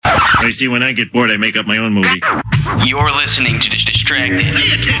You see, when I get bored, I make up my own movie. You're listening to Distracted.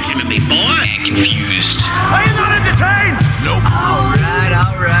 Pay attention to me, boy. And Confused. Are you not entertained? Nope. All right.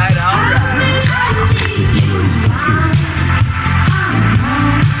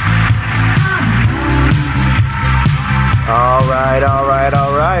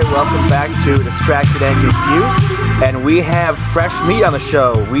 All right. Welcome back to Distracted and Confused, and we have fresh meat on the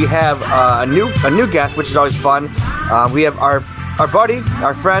show. We have a new guest, which is always fun. We have our buddy,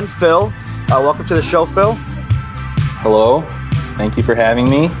 our friend Phil. Welcome to the show, Phil. Hello. Thank you for having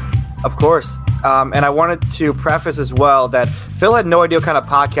me. Of course. And I wanted to preface as well that Phil had no idea what kind of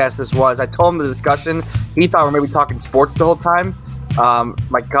podcast this was. I told him the discussion. He thought we were maybe talking sports the whole time.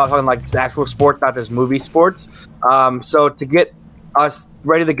 Talking like actual sports, not just movie sports. So to get us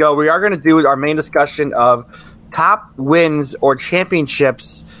ready to go, we are going to do our main discussion of top wins or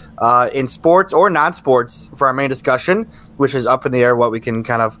championships in sports or non-sports for our main discussion, which is up in the air what we can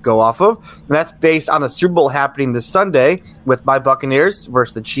kind of go off of. And that's based on the Super Bowl happening this Sunday with my Buccaneers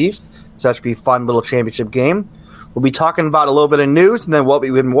versus the Chiefs. So that should be a fun little championship game. We'll be talking about a little bit of news and then what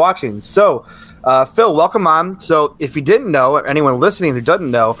we've been watching. So, Phil, welcome on. So if you didn't know, or anyone listening who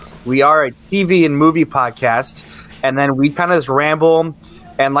doesn't know, we are a TV and movie podcast. And then we kind of just ramble.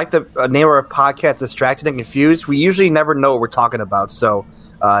 And like the name of our podcast, Distracted and Confused, we usually never know what we're talking about. So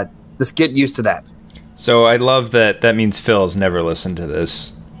let's get used to that. So I love that. That means Phil's never listened to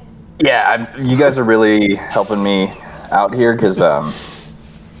this. Yeah, you guys are really helping me out here because I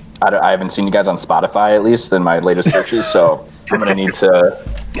haven't seen you guys on Spotify, at least in my latest searches. So I'm going to need to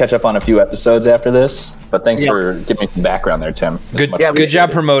catch up on a few episodes after this. But thanks for giving me some background there, Tim. Good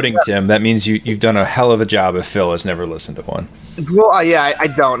job promoting, Tim. That means you've done a hell of a job if Phil has never listened to one. Well, I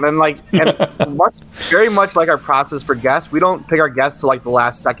don't. And very much like our process for guests, we don't pick our guests to like the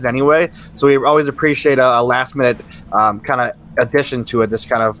last second anyway. So we always appreciate a last minute kind of addition to it, just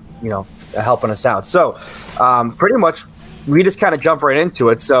kind of, helping us out. So pretty much we just kind of jump right into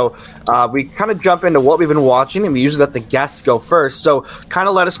it. So we kind of jump into what we've been watching, and we usually let the guests go first. So kind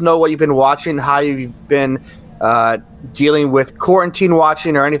of let us know what you've been watching, how you've been dealing with quarantine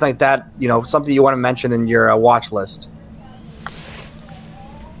watching or anything like that, something you want to mention in your watch list.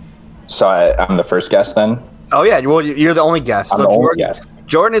 So I'm the first guest then? Oh, yeah. Well, you're the only guest. I'm the only guest.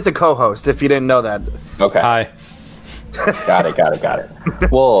 Jordan is the co-host, if you didn't know that. Okay. Hi. Got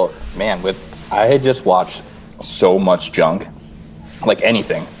it. Well, man, I had just watched so much junk, like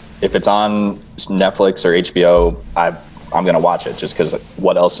anything. If it's on Netflix or HBO, I'm gonna watch it just because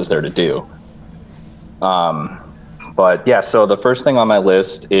what else is there to do? But yeah, so the first thing on my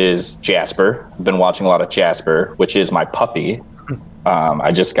list is Jasper. I've been watching a lot of Jasper, which is my puppy.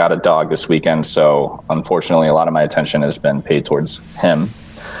 I just got a dog this weekend, so unfortunately a lot of my attention has been paid towards him.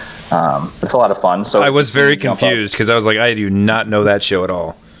 It's a lot of fun. So I was very confused because I was like, I do not know that show at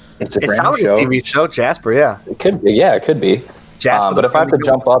all. It's a brand new show. A TV show, Jasper, yeah. It could be, yeah, it could be. Jasper, but if I have to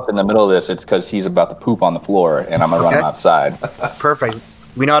jump up in the middle of this, it's because he's about to poop on the floor, and I'm going to run him outside. Perfect.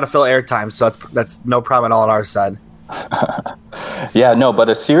 We know how to fill airtime, so that's no problem at all on our side. Yeah, no, but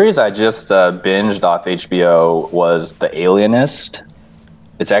a series I just binged off HBO was The Alienist.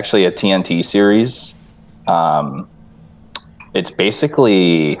 It's actually a TNT series. It's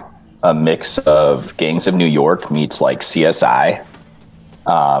basically a mix of Gangs of New York meets like CSI.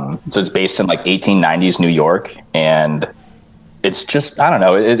 So it's based in like 1890s New York, and it's just, I don't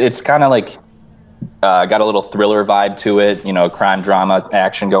know, it's kind of like got a little thriller vibe to it, crime drama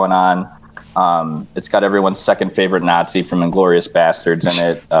action going on. It's got everyone's second favorite Nazi from Inglourious Bastards in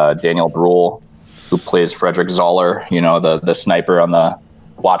it, Daniel Bruhl, who plays Frederick Zoller, the sniper on the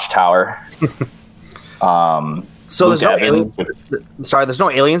watchtower. So there's no aliens. Sorry, there's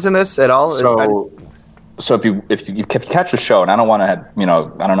no aliens in this at all. So if you catch the show, and I don't want to have,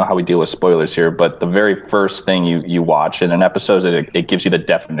 I don't know how we deal with spoilers here, but the very first thing you watch in an episode, it gives you the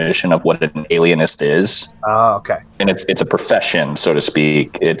definition of what an alienist is. Oh, okay. And it's a profession, so to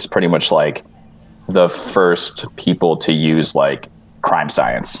speak. It's pretty much like the first people to use like crime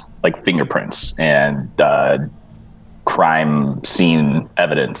science, like fingerprints and crime scene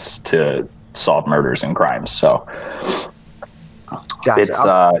evidence to solve murders and crimes. So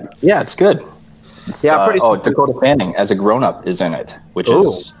gotcha. It's good. Dakota Fanning as a grown-up is in it, which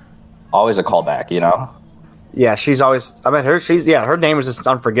is always a callback, Yeah, she's always. I met her. Her name is just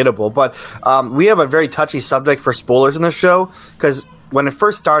unforgettable. But we have a very touchy subject for spoilers in the show because when it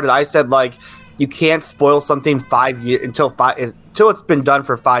first started, I said like you can't spoil something 5 years until it's been done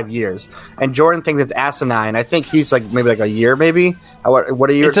for 5 years. And Jordan thinks it's asinine. I think he's like maybe like a year, maybe. What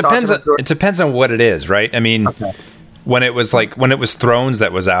are your thoughts? It depends on what it is, right? I mean. Okay. When it was Thrones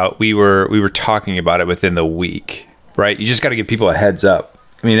that was out, we were talking about it within the week, right? You just got to give people a heads up.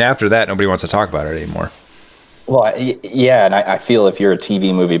 I mean, after that, nobody wants to talk about it anymore. Well, yeah, and I feel if you're a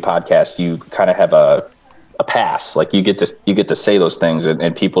TV movie podcast, you kind of have a pass. Like you get to say those things,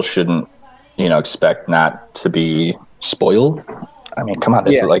 and people shouldn't, expect not to be spoiled. I mean, come on,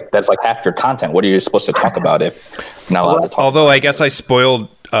 that's like half your content. What are you supposed to talk about if you're not allowed to talk? Although I guess I spoiled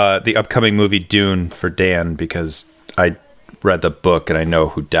the upcoming movie Dune for Dan because I read the book and I know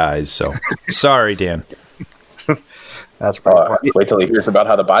who dies. So sorry, Dan. That's pretty funny. Wait till he hears about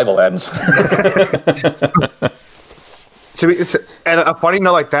how the Bible ends. And a funny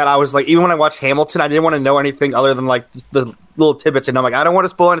note like that, I was like, even when I watched Hamilton, I didn't want to know anything other than like the little tidbits. And I'm like, I don't want to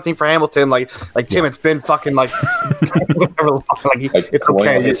spoil anything for Hamilton. Like Tim, it's been fucking like whatever. It's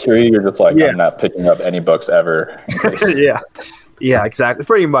okay. History, you're just like, I'm not picking up any books ever. Yeah, exactly.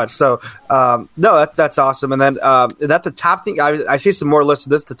 Pretty much. So, no, that's awesome. And then is that the top thing? I see some more lists of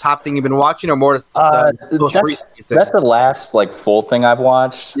this. The top thing you've been watching, or more? That's the last full thing I've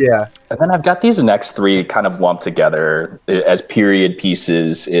watched. Yeah, and then I've got these next three kind of lumped together as period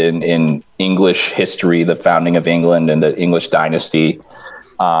pieces in English history, the founding of England and the English dynasty.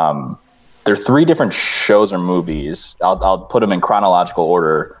 They're three different shows or movies. I'll put them in chronological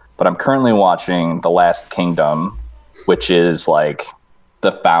order, but I'm currently watching The Last Kingdom, which is like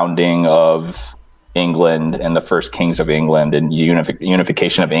the founding of England and the first kings of England and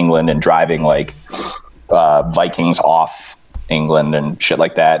unification of England and driving Vikings off England and shit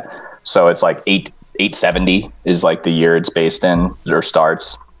like that. So it's like 870 is like the year it's based in or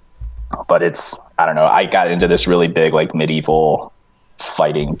starts. But it's, I don't know, I got into this really big medieval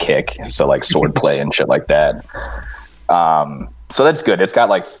fighting kick. So sword play and shit like that. So that's good. It's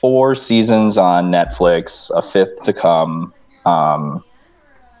got 4 seasons on Netflix, a 5th to come.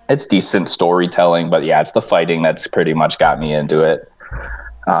 It's decent storytelling, but yeah, it's the fighting that's pretty much got me into it.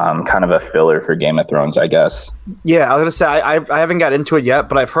 Kind of a filler for Game of Thrones, I guess. Yeah, I was gonna say I haven't got into it yet,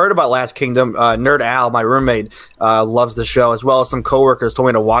 but I've heard about Last Kingdom. Nerd Al, my roommate, loves the show, as well as some coworkers told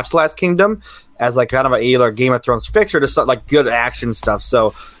me to watch Last Kingdom as kind of either Game of Thrones fix or just good action stuff.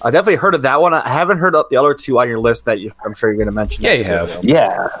 So I definitely heard of that one. I haven't heard of the other two on your list that I'm sure you're going to mention. Yeah, you have.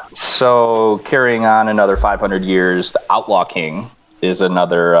 Yeah. So carrying on another 500 years, The Outlaw King is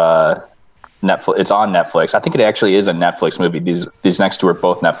another Netflix. It's on Netflix. I think it actually is a Netflix movie. These next two are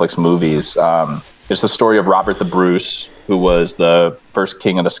both Netflix movies. It's the story of Robert the Bruce, who was the first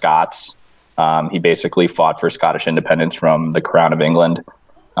king of the Scots. He basically fought for Scottish independence from the Crown of England.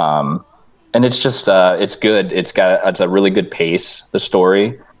 And it's just, it's good. It's a really good pace, the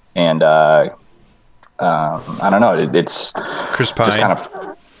story. And I don't know, it's Chris Pine. Just kind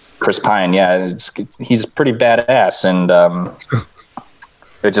of Chris Pine. Yeah. He's pretty badass. And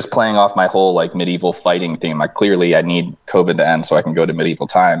it's just playing off my whole medieval fighting theme. Clearly I need COVID to end so I can go to medieval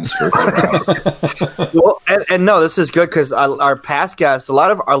times for Well, and no, this is good because our past guests, a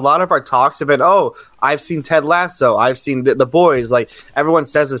lot of our talks have been, I've seen Ted Lasso, I've seen the Boys. Everyone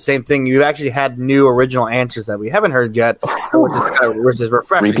says the same thing. You actually had new original answers that we haven't heard yet, which is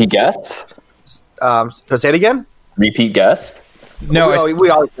refreshing. Repeat guest? Say it again. Repeat guest. No,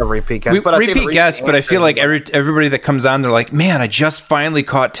 we always have repeat guests. But I feel like everybody that comes on, they're like, man, I just finally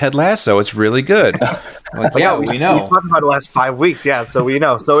caught Ted Lasso. It's really good. Yeah, we know. We talked about it the last 5 weeks, so we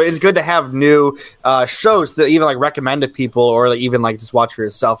know. So it's good to have new shows to even recommend to people or even just watch for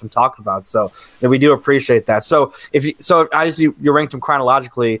yourself and talk about. So we do appreciate that. So obviously you ranked them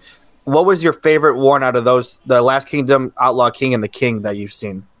chronologically. What was your favorite one out of those, The Last Kingdom, Outlaw King, and The King that you've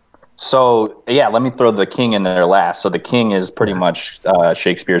seen? So, yeah, let me throw The King in there last. So The King is pretty much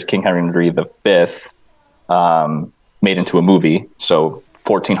Shakespeare's King Henry V, made into a movie. So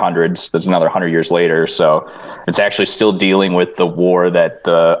 1400s, there's another 100 years later. So it's actually still dealing with the war that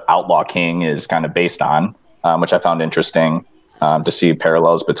the Outlaw King is kind of based on, which I found interesting to see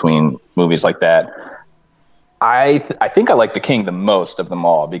parallels between movies like that. I think I like The King the most of them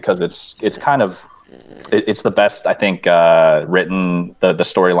all because it's kind of... It's the best, I think, written. The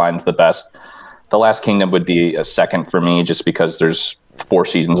storyline's the best. The Last Kingdom would be a second for me just because there's 4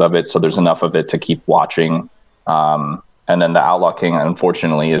 seasons of it, so there's enough of it to keep watching. And then The Outlaw King,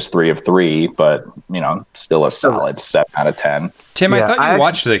 unfortunately, is 3 of 3, but, still a solid 7 out of 10. Tim, I thought you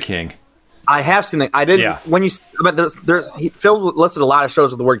watched The King. I have seen it. I didn't. Yeah. When you, but Phil listed a lot of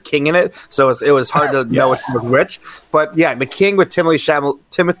shows with the word "king" in it, so it was hard to know which was which. But yeah, The King with Timothée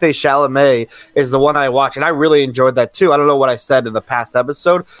Chalamet is the one I watched, and I really enjoyed that too. I don't know what I said in the past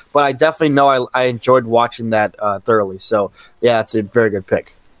episode, but I definitely know I enjoyed watching that thoroughly. So yeah, it's a very good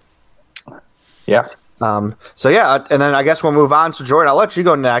pick. Yeah. So yeah, and then I guess we'll move on. So Jordan, I'll let you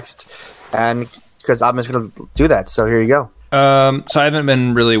go next, and because I'm just going to do that. So here you go. So I haven't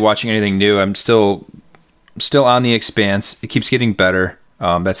been really watching anything new. I'm still on The Expanse. It keeps getting better.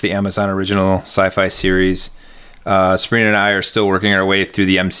 That's the Amazon original sci-fi series. Sabrina and I are still working our way through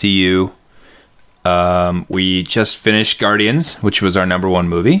the MCU. We just finished Guardians, which was our number one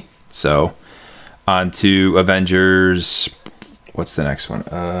movie. So on to Avengers. What's the next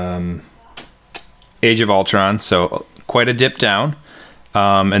one? Age of Ultron. So quite a dip down.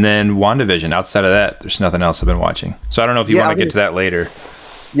 And then WandaVision. Outside of that, there's nothing else I've been watching. So I don't know if you want to get to that later.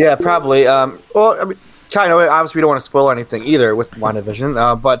 Yeah, probably. Well, I mean, kind of. Obviously, we don't want to spoil anything either with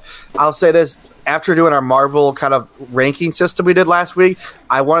WandaVision. But I'll say this. After doing our Marvel kind of ranking system we did last week,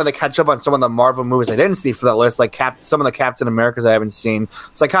 I wanted to catch up on some of the Marvel movies I didn't see for that list, like some of the Captain Americas I haven't seen.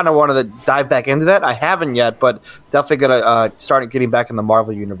 So I kind of wanted to dive back into that. I haven't yet, but definitely going to start getting back in the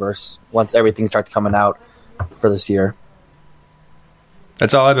Marvel universe once everything starts coming out for this year.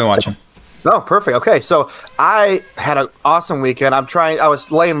 That's all I've been watching. Oh, perfect. Okay, so I had an awesome weekend. I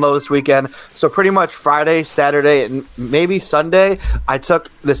was laying low this weekend, so pretty much Friday, Saturday, and maybe Sunday, I took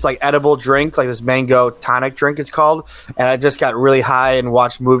this like edible drink, like this mango tonic drink it's called, and I just got really high and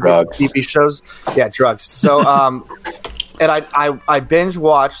watched movies, TV shows. Yeah, drugs. So, and I binge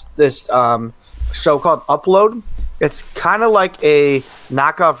watched this show called Upload. It's kind of like a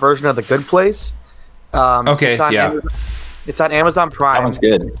knockoff version of The Good Place. Okay, yeah. It's on Amazon Prime. That one's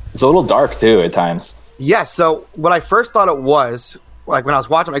good. It's a little dark too at times. Yes. So what I first thought it was, like when I was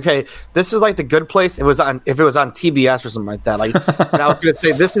watching, okay, this is like The Good Place. If it was on TBS or something like that. Like, and I was gonna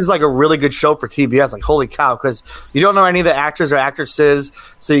say this is like a really good show for TBS. Like, holy cow, because you don't know any of the actors or actresses,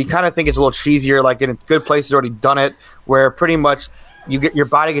 so you kind of think it's a little cheesier. Like in Good Place, has already done it, where pretty much your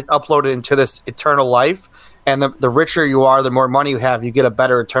body gets uploaded into this eternal life, and the richer you are, the more money you have, you get a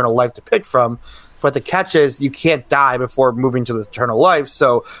better eternal life to pick from. But the catch is you can't die before moving to this eternal life.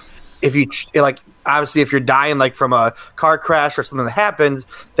 So if you obviously if you're dying like from a car crash or something that happens,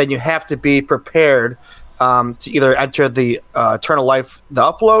 then you have to be prepared to either enter the eternal life, the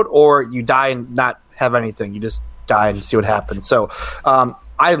upload, or you die and not have anything. You just die and see what happens. So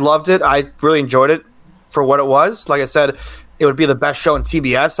I loved it. I really enjoyed it for what it was. Like I said, it would be the best show on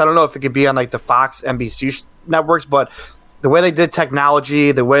TBS. I don't know if it could be on like the Fox, NBC networks, but the way they did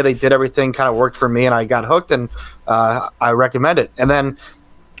technology, the way they did everything kind of worked for me, and I got hooked, and I recommend it. And then,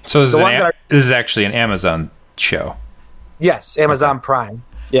 so this is actually an Amazon show. Yes, Amazon Prime.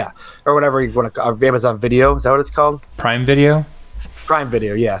 Yeah, or whatever you want to call it. Amazon Video. Is that what it's called? Prime Video? Prime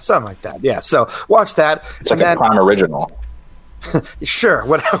Video, yeah, something like that. Yeah, so watch that. It's like a Prime original. Sure,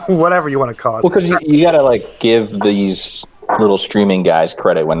 whatever you want to call it. Well, because you got to like give these little streaming guys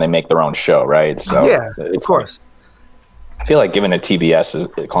credit when they make their own show, right? So yeah, of course. I feel like calling it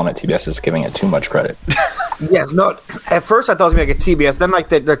TBS is giving it too much credit. Yes, no. At first, I thought it was going to be like a TBS. Then, like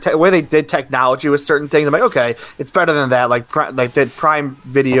the way they did technology with certain things, I'm like, okay, it's better than that. Like the Prime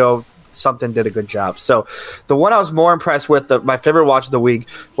Video, something did a good job. So, the one I was more impressed with, my favorite watch of the week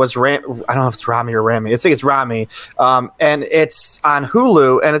was I don't know if it's Rami or Rami. I think it's Rami, and it's on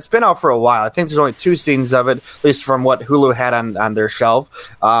Hulu, and it's been out for a while. I think there's only 2 seasons of it, at least from what Hulu had on their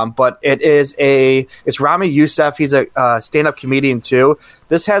shelf. But it's Rami Youssef. He's a stand-up comedian too.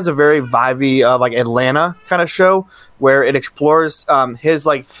 This has a very vibey like Atlanta kind of show where it explores his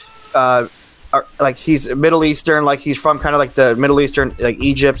like he's Middle Eastern, like he's from kind of like the Middle Eastern, like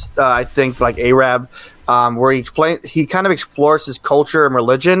Egypt, I think, like Arab, where he kind of explores his culture and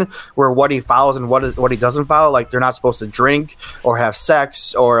religion, where what he follows and what he doesn't follow. Like they're not supposed to drink or have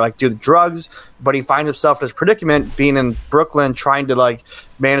sex or like do the drugs, but he finds himself in his predicament being in Brooklyn, trying to like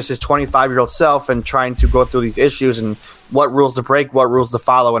manage his 25-year-old self and trying to go through these issues and what rules to break, what rules to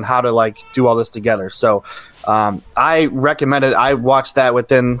follow, and how to like do all this together. So I recommend it. I watched that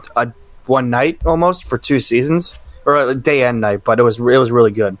within one night almost for 2 seasons, or a day and night, but it was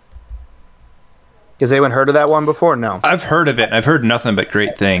really good. Has anyone heard of that one before? No, I've heard of it. I've heard nothing but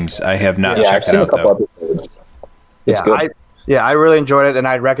great things. I have not I've checked seen it out a couple though. episodes. It's good. I really enjoyed it, and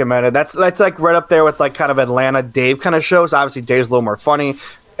I'd recommend it. That's like right up there with like kind of Atlanta Dave kind of shows. Obviously, Dave's a little more funny,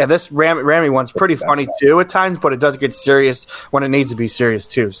 and this Rami one's pretty funny too at times, but it does get serious when it needs to be serious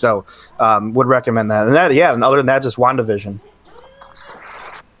too. So, would recommend that. And other than that, just WandaVision.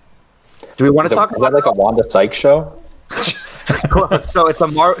 Do we want to talk about that? Like a Wanda Sykes show? So it's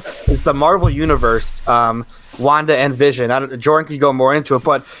the Marvel universe, Wanda and Vision. Jordan could go more into it,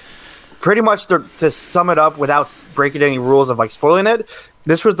 but pretty much to sum it up without breaking any rules of like spoiling it,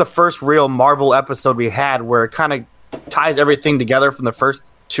 this was the first real Marvel episode we had where it kind of ties everything together from the first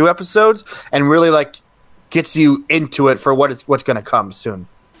 2 episodes and really like gets you into it for what's going to come soon.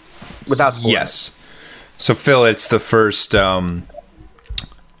 Without spoiling. Yes. So Phil, it's the first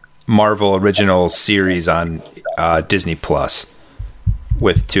Marvel original series on Disney Plus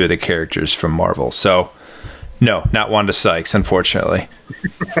with 2 of the characters from Marvel. So No, not Wanda Sykes, unfortunately.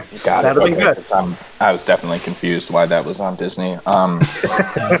 Got That'd be it. good. I was definitely confused why that was on Disney.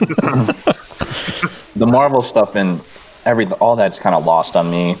 The Marvel stuff and all that's kind of lost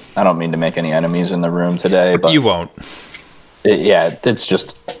on me. I don't mean to make any enemies in the room today, but You won't.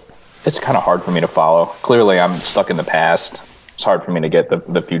 it's kind of hard for me to follow. Clearly, I'm stuck in the past. It's hard for me to get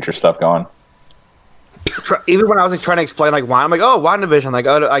the future stuff going. Even when I was like trying to explain like why, I'm like, oh, WandaVision, like,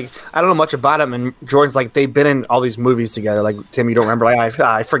 oh, I don't know much about him, and Jordan's like, they've been in all these movies together. Like, Tim, you don't remember? Like,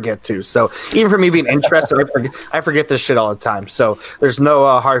 I forget too. So even for me being interested, I forget this shit all the time. So there's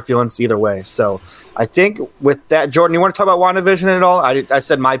no hard feelings either way. So I think with that, Jordan, you want to talk about WandaVision at all? I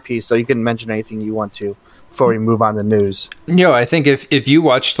said my piece, so you can mention anything you want to before we move on to news. I think if you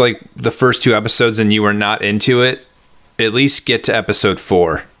watched like the first 2 episodes and you were not into it, at least get to episode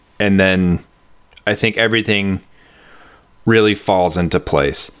 4, and then I think everything really falls into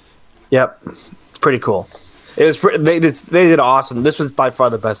place. Yep, it's pretty cool. It was they did awesome. This was by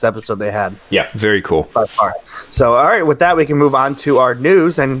far the best episode they had. Yeah, very cool. By far. So, all right, with that, we can move on to our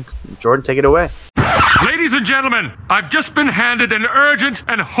news, and Jordan, take it away. Ladies and gentlemen, I've just been handed an urgent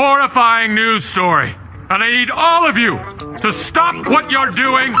and horrifying news story. And I need all of you to stop what you're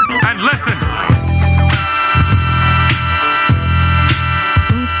doing and listen.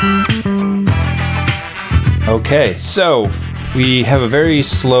 Okay, so we have a very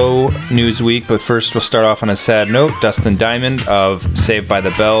slow news week, but first we'll start off on a sad note. Dustin Diamond of Saved by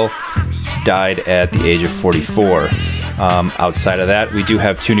the Bell died at the age of 44. Outside of that, we do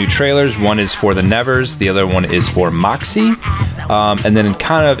have 2 new trailers. One is for The Nevers, the other one is for Moxie. And then in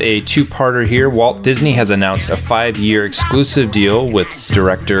kind of a 2-parter here, Walt Disney has announced a 5-year exclusive deal with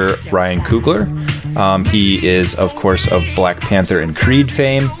director Ryan Coogler. He is, of course, of Black Panther and Creed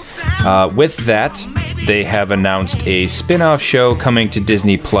fame. With that, they have announced a spin-off show coming to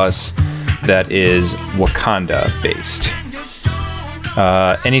Disney Plus that is Wakanda-based.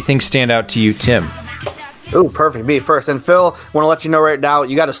 Anything stand out to you, Tim? Ooh, perfect. Me first. And Phil, want to let you know right now,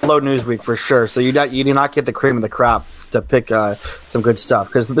 you got a slow news week for sure. So you do not get the cream of the crop to pick some good stuff,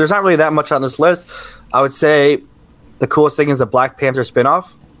 because there's not really that much on this list. I would say the coolest thing is the Black Panther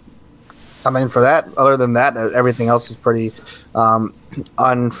spinoff. I'm in for that. Other than that, everything else is pretty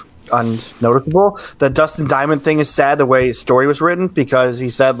unnoticeable. The Dustin Diamond thing is sad, the way his story was written, because he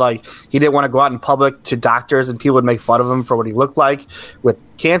said like he didn't want to go out in public to doctors and people would make fun of him for what he looked like with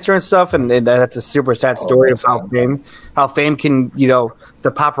cancer and stuff, and that's a super sad story of how fame can,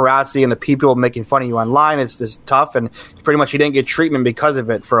 the paparazzi and the people making fun of you online, it's just tough, and pretty much he didn't get treatment because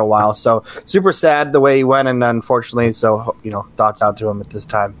of it for a while. So super sad the way he went, and unfortunately, so thoughts out to him at this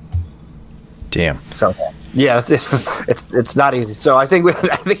time. Damn. So yeah, it's not easy. So I think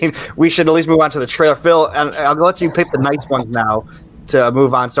we should at least move on to the trailer. Phil, and I'll let you pick the nice ones now to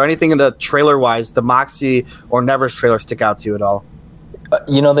move on. So anything in the trailer wise, the Moxie or Nevers trailer stick out to you at all?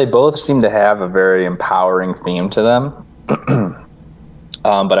 They both seem to have a very empowering theme to them.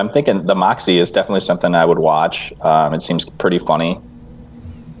 But I'm thinking the Moxie is definitely something I would watch. It seems pretty funny.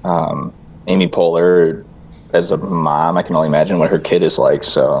 Amy Poehler as a mom, I can only imagine what her kid is like.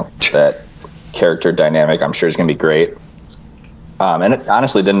 So that character dynamic, I'm sure, is going to be great.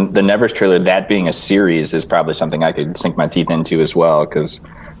 Honestly, the Nevers trailer, that being a series, is probably something I could sink my teeth into as well, because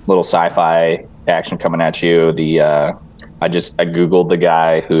little sci-fi action coming at you. I Googled the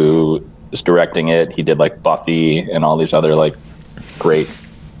guy who is directing it. He did like Buffy and all these other like great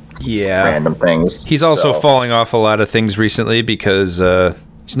random things. He's also falling off a lot of things recently because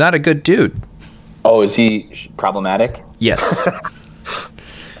he's not a good dude. Oh, is he problematic? Yes.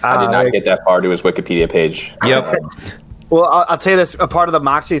 I did not get that far to his Wikipedia page. Yep. Well, I'll tell you this, a part of the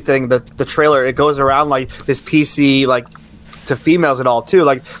Moxie thing, the trailer, it goes around like this PC, like to females and all too,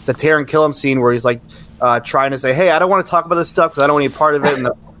 like the Taron Killam scene where he's like trying to say, hey, I don't want to talk about this stuff because I don't want to be a part of it. And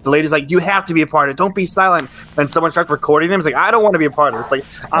the lady's like, you have to be a part of it. Don't be silent. And someone starts recording him. He's like, I don't want to be a part of it. It's like,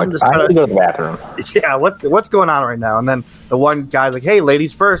 I have to go to the bathroom. Yeah, what's going on right now? And then the one guy's like, hey,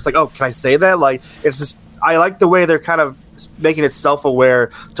 ladies first. Like, oh, can I say that? Like, it's just, I like the way they're kind of making it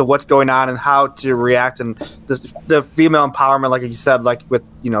self-aware to what's going on and how to react, and the female empowerment, like you said, like with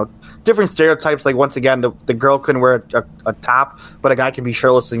different stereotypes. Like once again, the girl couldn't wear a top, but a guy can be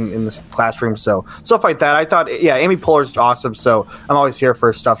shirtless in this classroom. So stuff like that. I thought, yeah, Amy Poehler's awesome. So I'm always here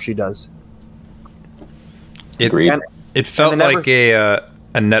for stuff she does. It felt like a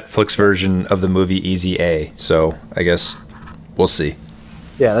Netflix version of the movie Easy A. So I guess we'll see.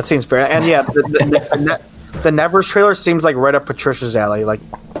 Yeah, that seems fair. And yeah, the Nevers trailer seems like right up Patricia's alley. Like,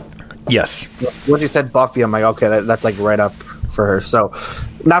 yes. When you said Buffy, I'm like, okay, that's like right up for her. So,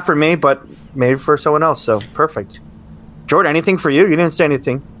 not for me, but maybe for someone else. So, perfect. Jordan, anything for you? You didn't say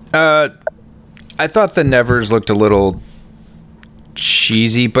anything. I I thought the Nevers looked a little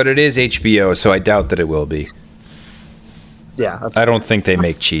cheesy, but it is HBO, so I doubt that it will be. Yeah, I don't think they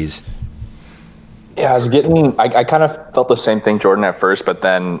make cheese. Yeah, I kind of felt the same thing, Jordan, at first, but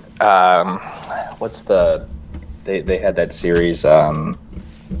then they had that series that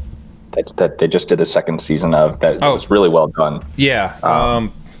they just did the second season of that was really well done. Yeah,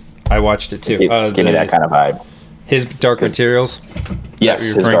 I watched it too. Give me that kind of vibe. His Dark Materials?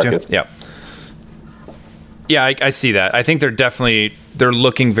 Yes, his Darkest. Yeah. Yeah, I see that. I think they're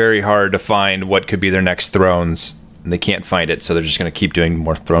looking very hard to find what could be their next Thrones, and they can't find it, so they're just going to keep doing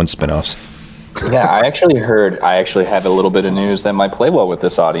more Thrones spinoffs. Yeah, I actually have a little bit of news that might play well with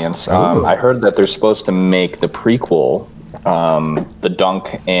this audience. I heard that they're supposed to make the prequel, the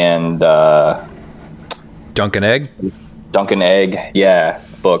Dunk and Dunk and Egg? Dunk and Egg, yeah,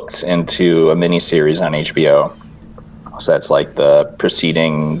 books into a miniseries on HBO. So that's like the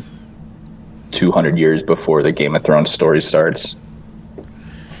preceding 200 years before the Game of Thrones story starts.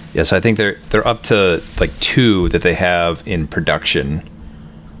 Yeah, so I think they're up to like 2 that they have in production.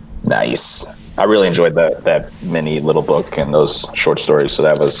 Nice. I really enjoyed that mini little book and those short stories. So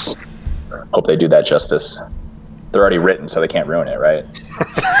hope they do that justice. They're already written, so they can't ruin it, right?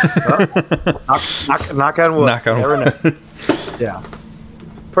 Knock on wood. Knock on wood. Yeah.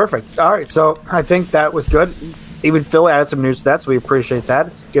 Perfect. All right, so I think that was good. Even Phil added some news to that, so we appreciate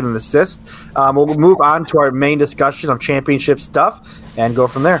that. Get an assist. We'll move on to our main discussion of championship stuff and go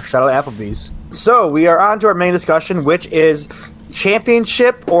from there. Shout out to Applebee's. So we are on to our main discussion, which is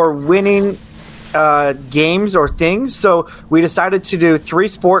championship or winning games or things. So we decided to do 3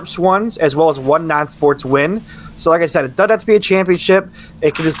 sports ones as well as 1 non-sports win. So like I said, it doesn't have to be a championship.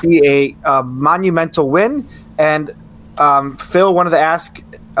 It could just be a monumental win. And Phil wanted to ask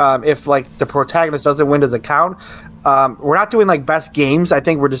if like the protagonist doesn't win, does it count? We're not doing like best games. I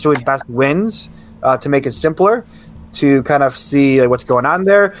think we're just doing best wins to make it simpler to kind of see what's going on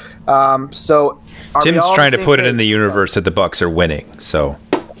there. So Tim's trying to put it in the universe that the Bucks are winning. So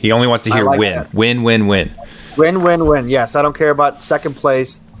he only wants to hear win. That. Win, win, win. Win, win, win. Yes, I don't care about second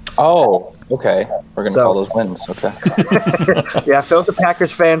place. Oh, okay. We're going to call those wins. Okay. Yeah, Phil's a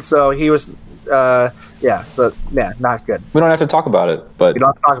Packers fan, so he was not good. We don't have to talk about it, but we don't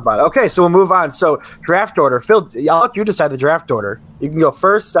have to talk about it. Okay, so we'll move on. So draft order. Phil, I'll let you decide the draft order. You can go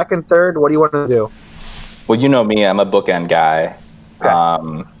first, second, third. What do you want to do? Well, you know me, I'm a bookend guy.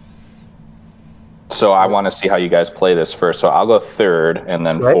 Okay. So I want to see how you guys play this first. So I'll go third and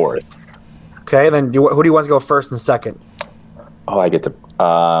then fourth. Okay, then who do you want to go first and second? Oh, I get to.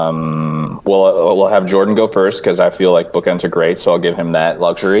 We'll have Jordan go first because I feel like bookends are great. So I'll give him that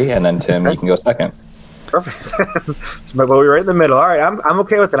luxury, and then Tim, you can go second. Perfect. So we're right in the middle. All right, I'm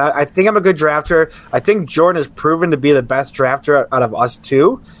okay with it. I think I'm a good drafter. I think Jordan has proven to be the best drafter out of us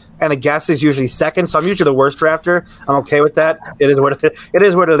two. And the guest is usually second, so I'm usually the worst drafter. I'm okay with that. It is what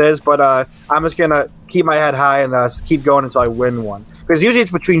it is. But I'm just gonna keep my head high and keep going until I win one. Because usually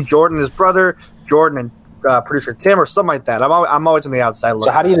it's between Jordan and his brother, Jordan and producer Tim, or something like that. I'm always on the outside looking.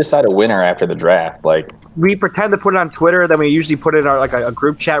 So how do you decide a winner after the draft? Like, we pretend to put it on Twitter, then we usually put it in our a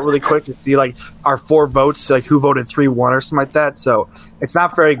group chat really quick to see like our 4 votes, like who voted 3-1 or something like that. So it's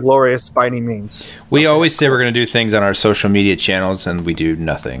not very glorious by any means. We always say we're going to do things on our social media channels, and we do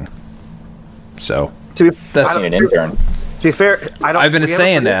nothing. So that's an intern. To be fair, I've been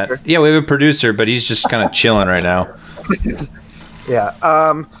saying that. Yeah, we have a producer, but he's just kind of chilling right now. Yeah.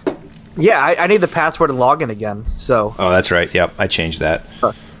 I need the password and login again. So. Oh, that's right. Yep, I changed that.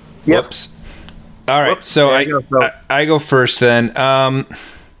 Yep. Whoops. All right, Whoops. so I go first then. I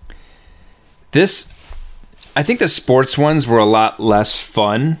think the sports ones were a lot less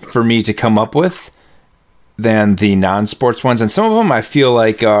fun for me to come up with than the non-sports ones, and some of them I feel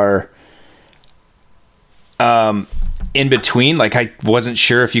like are in between. Like I wasn't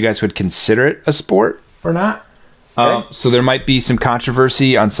sure if you guys would consider it a sport or not. Okay. So there might be some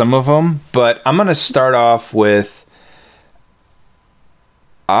controversy on some of them, but I'm going to start off with.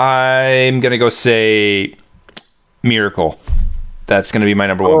 I'm going to go say Miracle. That's going to be my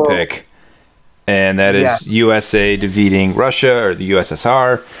number 1 pick. And that is USA defeating Russia or the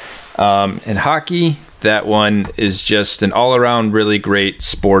USSR. In hockey, that one is just an all-around really great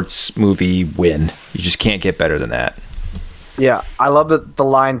sports movie win. You just can't get better than that. Yeah, I love the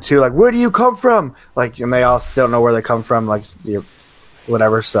line, too. Like, where do you come from? Like, and they all don't know where they come from. Like,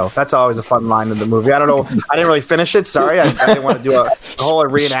 whatever. So that's always a fun line in the movie. I don't know. I didn't really finish it. Sorry, I didn't want to do a whole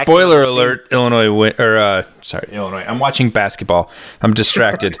reenactment. Spoiler alert: Illinois Illinois. I'm watching basketball. I'm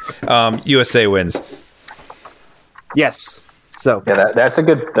distracted. USA wins. Yes. So yeah, that's a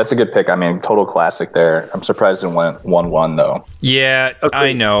good pick. I mean, total classic there. I'm surprised it went 1-1 though. Yeah, okay.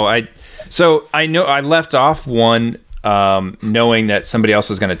 I know. So I know I left off one knowing that somebody else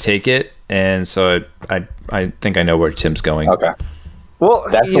was going to take it, and so I think I know where Tim's going. Okay. Well,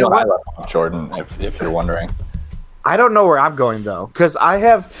 That's you the know one I what? left off, Jordan, if you're wondering. I don't know where I'm going though, because I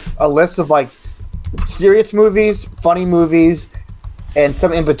have a list of like serious movies, funny movies, and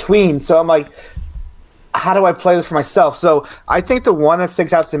some in between. So I'm like, how do I play this for myself? So I think the one that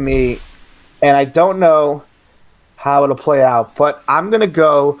sticks out to me, and I don't know how it'll play out, but I'm gonna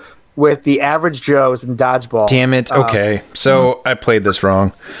go with The Average Joes and Dodgeball. Damn it. Okay. So I played this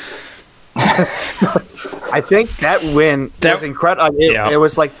wrong. I think that win was incredible. It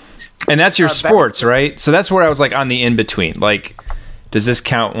was like, and that's your sports, right? So that's where I was like on the in between. Like, does this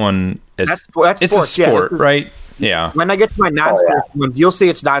count one as that's it's sports, a sport, yeah, right? Yeah. When I get to my non-sports ones, you'll see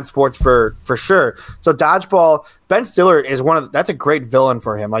it's non-sports for sure. So Dodgeball, Ben Stiller is that's a great villain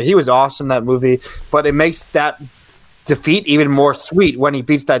for him. Like he was awesome in that movie, but it makes that defeat even more sweet when he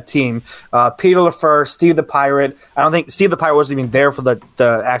beats that team. Peter LaFleur, Steve the Pirate. I don't think Steve the Pirate wasn't even there for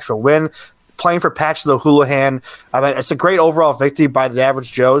the actual win. Playing for Patch the Houlihan. I mean, it's a great overall victory by the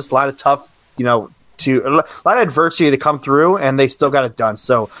Average Joes. A lot of tough, a lot of adversity to come through, and they still got it done.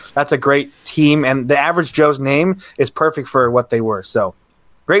 So that's a great team, and the Average Joe's name is perfect for what they were. So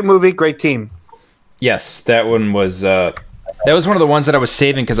great movie, great team. Yes, that one was that was one of the ones that I was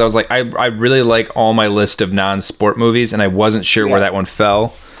saving because I was like, I really like all my list of non-sport movies, and I wasn't sure where that one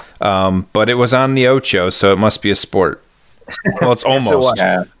fell. But it was on the Ocho, so it must be a sport. Well, it's almost.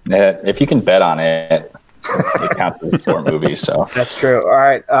 Yeah, if you can bet on it, it counts as a sport movie. So that's true. All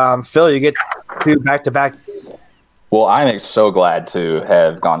right, Phil, you get 2 back-to-back. Well, I'm so glad to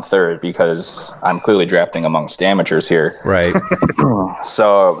have gone third because I'm clearly drafting amongst amateurs here. Right.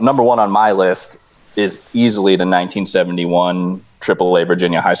 So number one on my list is easily the 1971 AAA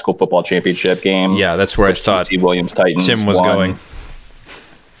Virginia High School Football Championship game. Yeah, that's where I thought T.C. Williams Titans Tim was won. going.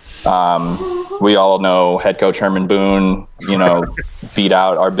 We all know head coach Herman Boone, beat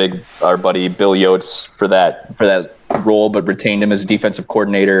out our buddy Bill Yotes for that role, but retained him as defensive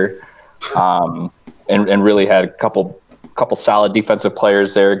coordinator, and really had a couple solid defensive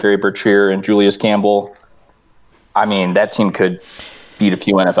players there, Gary Bertrier and Julius Campbell. I mean, that team could beat a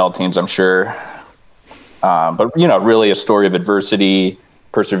few NFL teams, I'm sure. But really a story of adversity,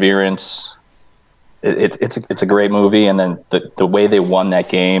 perseverance. It's a great movie, and then the way they won that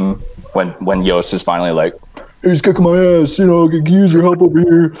game when Yost is finally like, "Hey, he's kicking my ass, I could use your help over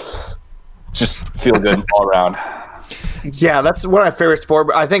here." Just feel good all around. Yeah, that's one of my favorite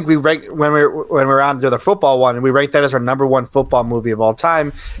sports. I think we ranked when we were on the football one, and we ranked that as our number one football movie of all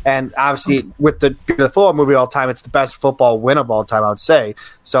time. And obviously, with the football movie of all time, it's the best football win of all time, I would say.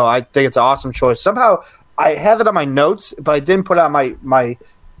 So I think it's an awesome choice. Somehow I had it on my notes, but I didn't put it on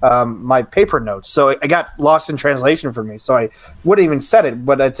my paper notes, so it got lost in translation for me. So I wouldn't even said it,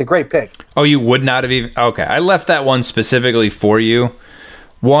 but it's a great pick. Oh, you would not have even. Okay, I left that one specifically for you.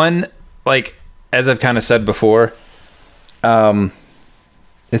 One, like as I've kind of said before,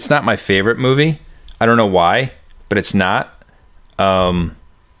 it's not my favorite movie. I don't know why, but it's not.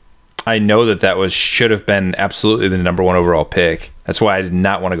 I know that should have been absolutely the number one overall pick. That's why I did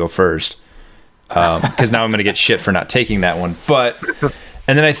not want to go first, because now I'm going to get shit for not taking that one. But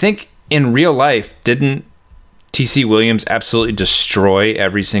and then I think in real life, didn't T.C. Williams absolutely destroy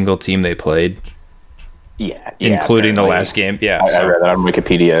every single team they played? Yeah, including the last game. Yeah, I read that on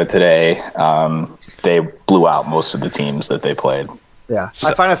Wikipedia today. They blew out most of the teams that they played. Yeah,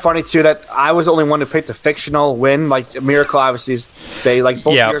 I find it funny too that I was the only one to pick the fictional win. Like Miracle, obviously, both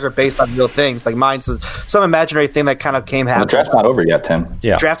years are based on real things. Like mine's some imaginary thing that kind of came happen. The draft's not over yet, Tim.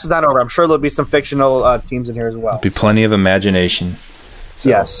 Yeah, draft is not over. I'm sure there'll be some fictional teams in here as well. There'll be plenty of imagination. So.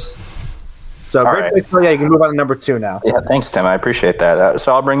 Yes. So great pick. Yeah, you can move on to number 2 now. Yeah, thanks, Tim. I appreciate that.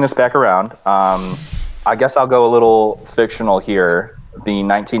 So I'll bring this back around. I guess I'll go a little fictional here. The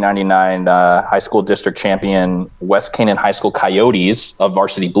 1999 high school district champion West Canaan High School Coyotes of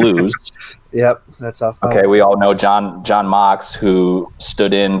Varsity Blues. Yep, that's off. Okay, we all know John Mox, who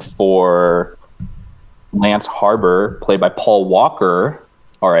stood in for Lance Harbor, played by Paul Walker,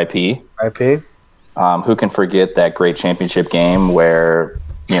 R.I.P. R.I.P. Who can forget that great championship game where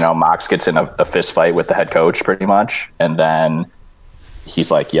Mox gets in a fist fight with the head coach pretty much, and then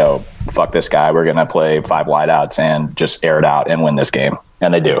he's like, yo, fuck this guy. We're going to play 5 wideouts and just air it out and win this game.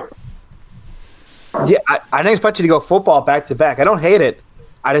 And they do. Yeah, I didn't expect you to go football back-to-back. I don't hate it.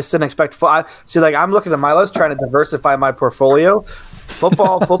 I just didn't expect football. See, I'm looking at my list, trying to diversify my portfolio.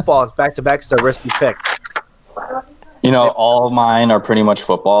 Football is back-to-back, so a risky pick. All of mine are pretty much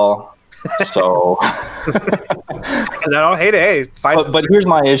football. So I don't hate it. Hey, fine. But here's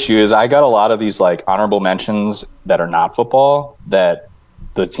my issue is I got a lot of these honorable mentions that are not football that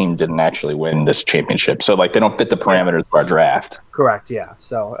the team didn't actually win this championship. So like they don't fit the parameters of our draft. Correct. Yeah.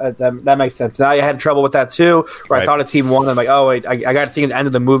 So that makes sense. Now I had trouble with that too, where I thought a team won. I'm like, oh wait, I got to think of the end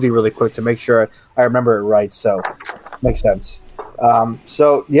of the movie really quick to make sure I remember it right. So makes sense.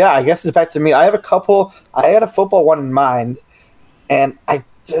 So yeah, I guess it's back to me. I had a football one in mind, and I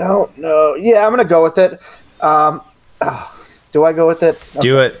don't know. Yeah, I'm gonna go with it. Do I go with it? Okay.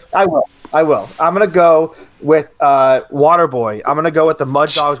 Do it. I will. I'm gonna go with Waterboy. I'm gonna go with the Mud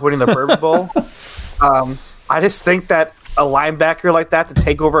Dogs winning the Bourbon Bowl. I just think that a linebacker like that to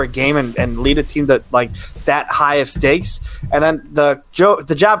take over a game and lead a team that like that high of stakes, and then the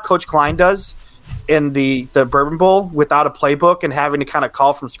job Coach Klein does in the Bourbon Bowl without a playbook and having to kind of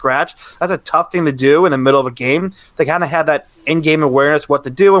call from scratch, that's a tough thing to do in the middle of a game. They kind of have that in-game awareness, what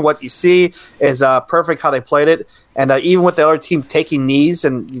to do, and what you see is perfect how they played it. And even with the other team taking knees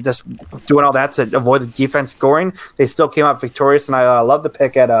and just doing all that to avoid the defense scoring, they still came out victorious. And I love the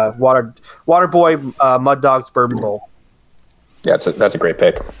pick at Waterboy Mud Dogs Bourbon Bowl. Yeah, that's a great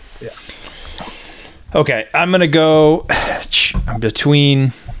pick. Yeah. Okay, I'm gonna go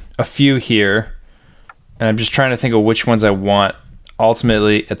between a few here, and I'm just trying to think of which ones I want.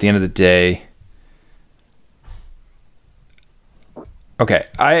 Ultimately, at the end of the day, okay,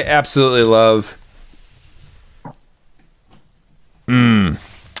 I absolutely love.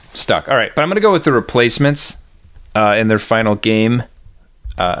 Stuck. All right, but I'm gonna go with the Replacements in their final game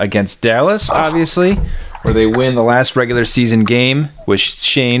against Dallas, obviously, where they win the last regular season game with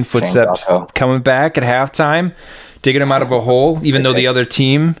Shane Footsteps coming back at halftime, digging him out of a hole, even though the other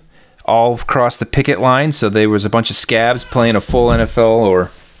team all crossed the picket line. So there was a bunch of scabs playing a full NFL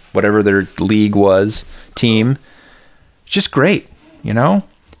or whatever their league was team. Just great, you know?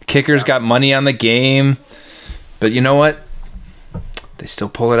 Kickers got money on the game, but you know what? They still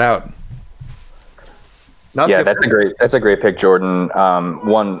pull it out. Yeah, that's a great pick, Jordan.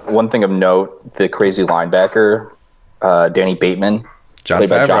 One thing of note: the crazy linebacker, Danny Bateman, played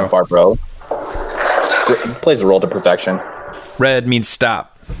by John Favreau, plays the role to perfection. Red means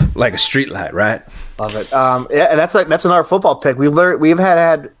stop, like a street light, right? Love it. Yeah, and that's another football pick. We've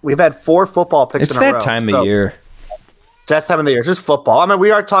had 4 football picks. It's in a row. that time of year. That's time of the year. It's just football. I mean, we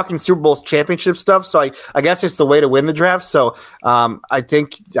are talking Super Bowl championship stuff, so I guess it's the way to win the draft. So I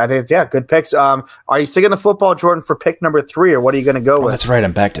think yeah, good picks. Are you sticking the football, Jordan, for pick number 3, or what are you going to go with? That's right.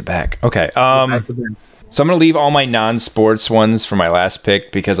 I'm back to back. Okay. So I'm going to leave all my non-sports ones for my last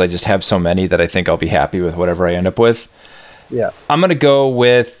pick because I just have so many that I think I'll be happy with whatever I end up with. Yeah. I'm going to go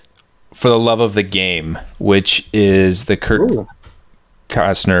with For the Love of the Game, which is the Kurt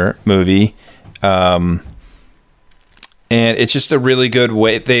Costner movie. And it's just a really good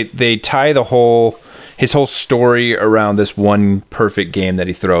way. They tie his whole story around this one perfect game that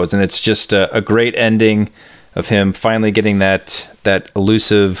he throws, and it's just a great ending of him finally getting that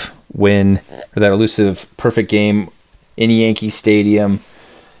elusive win, or that elusive perfect game in Yankee Stadium.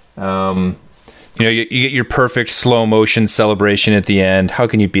 You get your perfect slow motion celebration at the end. How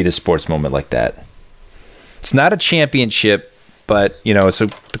can you beat a sports moment like that? It's not a championship, but, it's a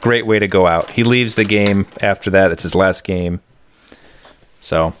great way to go out. He leaves the game after that. It's his last game.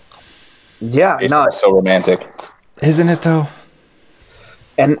 So. Yeah. It's so romantic. Isn't it, though?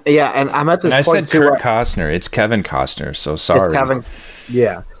 And I'm at this point, I said Kurt Costner. It's Kevin Costner, so sorry. It's Kevin.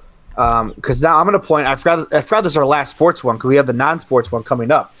 Yeah. Because now I'm going to point. I forgot this is our last sports one because we have the non-sports one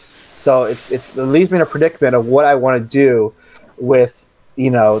coming up. So it leaves me in a predicament of what I want to do with,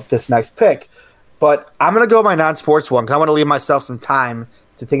 this next pick. But I'm going to go with my non-sports one because I want to leave myself some time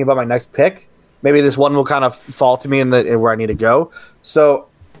to think about my next pick. Maybe this one will kind of fall to me in where I need to go. So,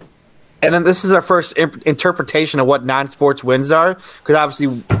 and then this is our first interpretation of what non-sports wins are, because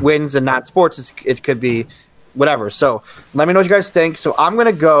obviously wins and non-sports, it could be whatever. So let me know what you guys think. So I'm going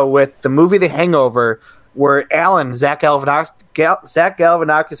to go with the movie The Hangover, where Zach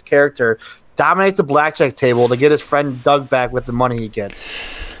Galifianakis' character dominates the blackjack table to get his friend Doug back with the money he gets.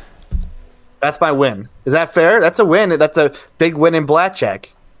 That's my win. Is that fair? That's a win. That's a big win in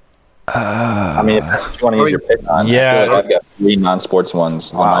blackjack. I mean, if that's what you want to use your pick on. Yeah. I feel like I've got 3 non-sports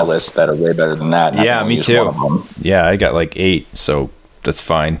ones on my list that are way better than that. Yeah, me too. Yeah, I got like 8, so that's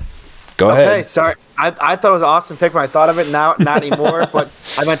fine. Go ahead. Okay, sorry. I thought it was an awesome pick when I thought of it. Now, not anymore. But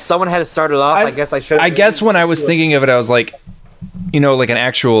I meant someone had to start it off. I guess I should. I guess when I was thinking of it, I was like, like an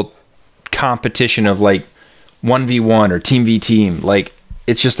actual competition of like 1v1 or team v team. Like,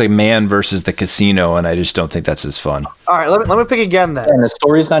 it's just a man versus the casino, and I just don't think that's as fun. All right, let me pick again then. And the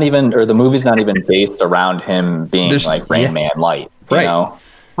story's not even, or the movie's not even based around him being like Rain Man light, you know?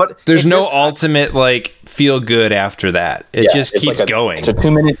 But there's no ultimate like feel good after that. It just keeps going. It's a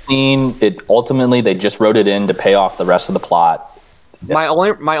 2-minute scene. Ultimately they just wrote it in to pay off the rest of the plot. my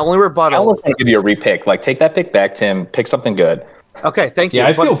only rebuttal. I was going to give you a repick. Like, take that pick back, Tim. Pick something good. Okay, thank you. Yeah,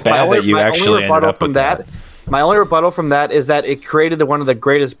 I feel bad that you actually ended up with that. My only rebuttal from that is that it created one of the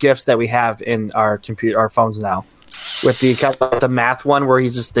greatest gifts that we have in our phones now, with the math one where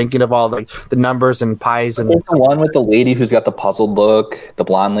he's just thinking of all the numbers and pies and. It's the one with the lady who's got the puzzle book, the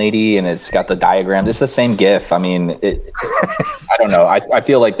blonde lady, and it's got the diagram. It's the same GIF. I mean, I don't know. I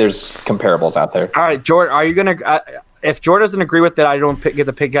feel like there's comparables out there. All right, Jordan, are you gonna? If Jordan doesn't agree with that, I don't get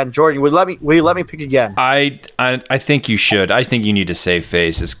to pick again. Jordan, will you let me pick again? I think you should. I think you need to save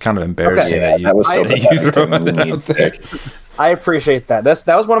face. It's kind of embarrassing that was so you throw it out there. I appreciate that.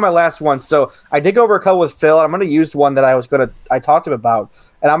 That was one of my last ones. So I did go over a couple with Phil. And I'm going to use one that I talked to him about,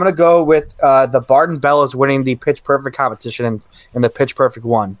 and I'm going to go with the Barton Bellas winning the Pitch Perfect competition in the Pitch Perfect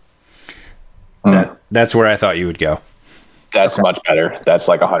one. That's where I thought you would go. That's much better. That's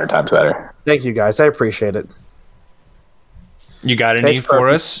like 100 times better. Thank you, guys. I appreciate it. You got any for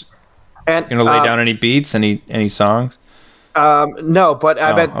us? And you gonna lay down any beats, any songs? No, but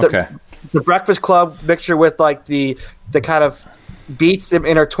I bet the Breakfast Club mixture with like the kind of beats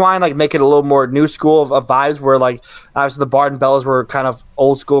intertwined, like make it a little more new school of vibes. Where like obviously the Barton Bellas were kind of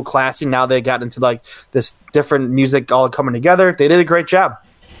old school, classy. Now they got into like this different music all coming together. They did a great job.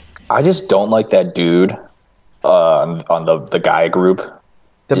 I just don't like that dude on the guy group.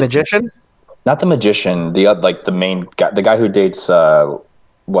 The magician. Not the magician, the main guy, the guy who dates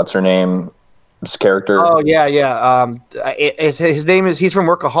what's her name? His character. Oh yeah. His name is. He's from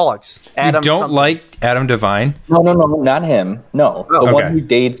Workaholics. Adam. You don't something. Like Adam Devine? No, not him. No, the one who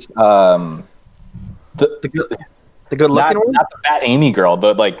dates the good looking one, not the fat Amy girl.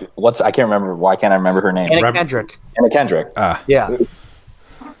 But like, I can't remember. Why can't I remember her name? Anna Kendrick. Anna Kendrick. Yeah.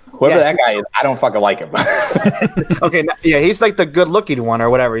 Whoever that guy is, I don't fucking like him. Okay, yeah, he's like the good-looking one or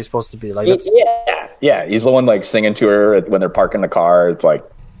whatever he's supposed to be. Like, yeah, he's the one like singing to her when they're parking the car. It's like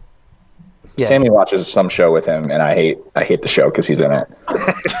Sammy watches some show with him, and I hate the show because he's in it.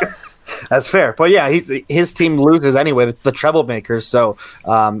 That's fair, but yeah, his team loses anyway. The Troublemakers, so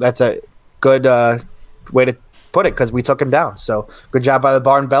that's a good way to put it because we took him down. So good job by the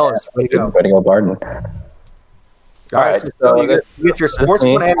Barton Bellas. Way to go, Barton. All right, so you get your sports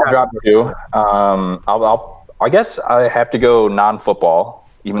one. I'll drop two. I guess I have to go non-football,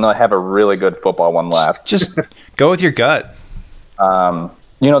 even though I have a really good football one left. Just go with your gut.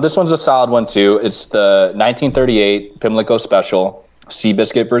 This one's a solid one too. It's the 1938 Pimlico Special,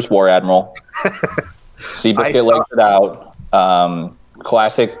 Seabiscuit versus War Admiral. Seabiscuit legs it out.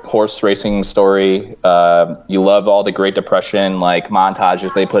 Classic horse racing story. You love all the Great Depression like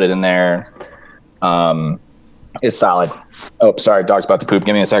montages they put it in there. Is solid. Oh, sorry, dog's about to poop.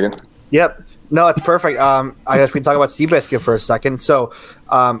 Give me a second. Yep. No, it's perfect. I guess we talk about Seabiscuit for a second. So,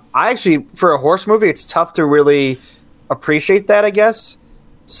 I actually, for a horse movie, it's tough to really appreciate that, I guess.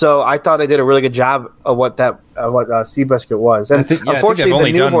 So I thought they did a really good job of what Seabiscuit was. And I think I've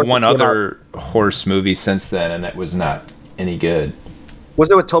only done one other horse movie since then, and that was not any good. Was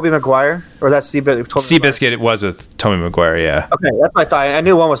it with Tobey Maguire? Or was that Seabiscuit? It was with Tobey Maguire, yeah. Okay, that's what I thought. I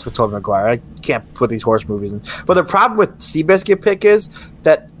knew one was with Tobey Maguire. I can't put these horse movies in. But the problem with Seabiscuit pick is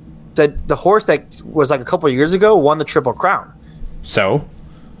that the horse that was like a couple of years ago won the Triple Crown. So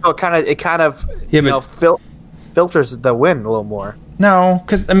it kind of filters the win a little more. No,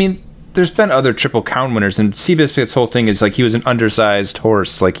 because I mean, there's been other Triple Crown winners, and Seabiscuit's whole thing is like he was an undersized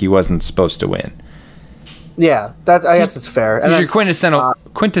horse, like he wasn't supposed to win. Yeah, I guess it's fair. And your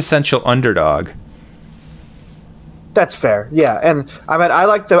quintessential underdog. That's fair. Yeah, and I mean, I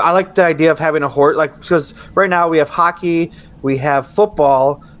like the idea of having a horse, like, because right now we have hockey, we have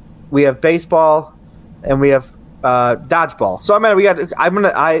football, we have baseball, and we have dodgeball. So I mean,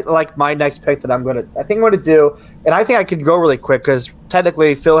 I like my next pick that I think I'm gonna do, and I think I can go really quick because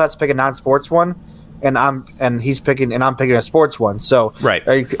technically Phil has to pick a non-sports one, and I'm picking a sports one. So right,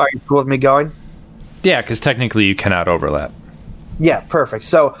 are you cool with me going? Yeah, because technically you cannot overlap. Yeah, perfect.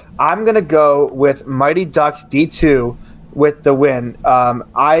 So I'm going to go with Mighty Ducks D2 with the win.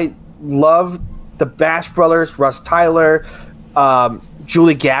 I love the Bash Brothers, Russ Tyler,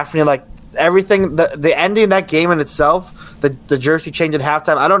 Julie Gaffney, like everything. The ending of that game in itself, the jersey change at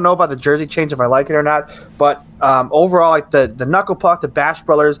halftime. I don't know about the jersey change if I like it or not, but overall, like the knuckle puck, the Bash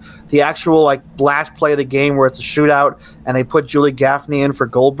Brothers, the actual like last play of the game where it's a shootout and they put Julie Gaffney in for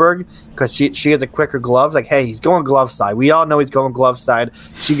Goldberg because she has a quicker glove. Like, hey, he's going glove side. We all know he's going glove side.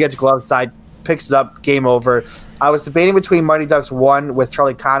 She gets glove side, picks it up, game over. I was debating between Mighty Ducks 1 with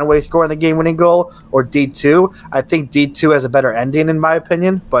Charlie Conway scoring the game-winning goal or D2. I think D2 has a better ending in my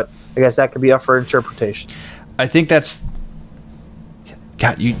opinion, but I guess that could be up for interpretation. I think that's...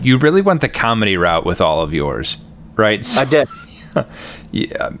 God, you really went the comedy route with all of yours, right? I did.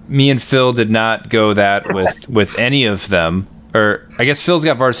 Yeah, me and Phil did not go that with any of them. Or I guess Phil's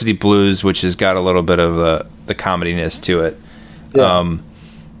got Varsity Blues, which has got a little bit of the comediness to it. Yeah.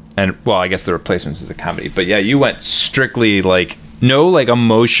 And well, I guess the Replacements is a comedy, but yeah, you went strictly like no like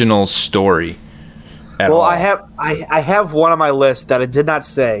emotional story at all. I have one on my list that I did not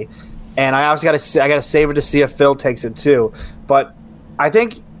say, and I obviously got to save it to see if Phil takes it too. But I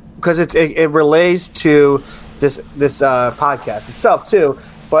think because it relates to this podcast itself too.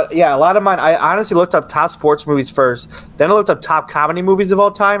 But yeah, a lot of mine, I honestly looked up top sports movies first. Then I looked up top comedy movies of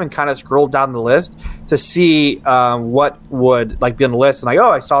all time and kind of scrolled down the list to see what would like be on the list. And like,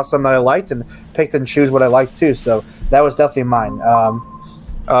 I saw some that I liked and picked and choose what I liked too. So that was definitely mine.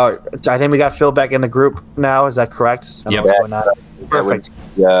 I think we got Phil back in the group now. Is that correct? Yep. Perfect.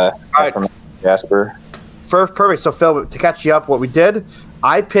 Yeah. All right. Jasper. Perfect. So Phil, to catch you up, what we did,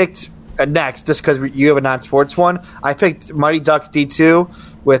 I picked next just because you have a non-sports one. I picked Mighty Ducks D2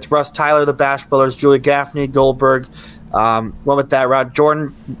 with Russ Tyler, the Bash Brothers, Julie Gaffney, Goldberg. Went with that route.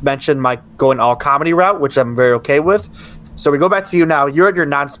 Jordan mentioned my going all comedy route, which I'm very okay with. So we go back to you now. You're at your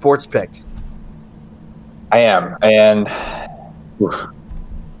non-sports pick. I am, and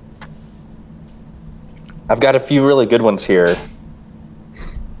I've got a few really good ones here,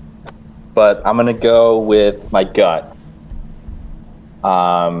 but I'm gonna go with my gut.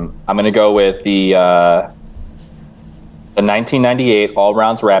 I'm gonna go with the 1998 All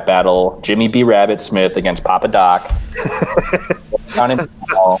Rounds Rap Battle, Jimmy B. Rabbit Smith against Papa Doc. I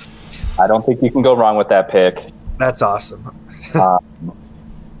don't think you can go wrong with that pick. That's awesome.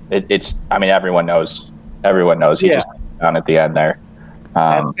 It's. I mean, everyone knows. Everyone knows. He just down at the end there.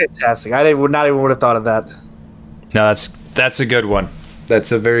 That's fantastic. I would not even have thought of that. No, that's a good one.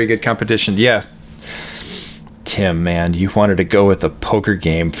 That's a very good competition. Yeah. Tim, man, you wanted to go with a poker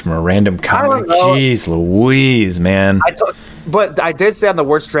game from a random comic. Jeez Louise, man. But I did say I'm the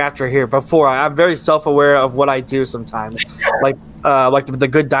worst drafter here before. I'm very self-aware of what I do sometimes. like the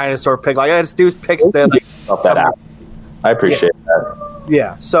good dinosaur pick. Like, I just do picks that that out. I appreciate that.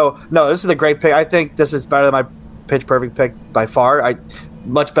 Yeah. So, no, this is a great pick. I think this is better than my Pitch Perfect pick by far.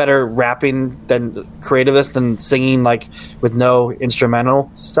 Much better rapping than creativist than singing like with no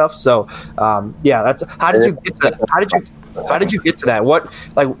instrumental stuff. So that's how did you get to that? How did you get to that? What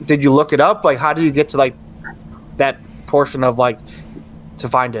did you look it up? Like how did you get to like that portion of like to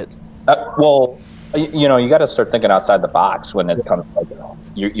find it? Well, you got to start thinking outside the box when it comes like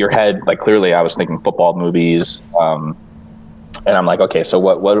your head. Like clearly, I was thinking football movies. And I'm like, okay, so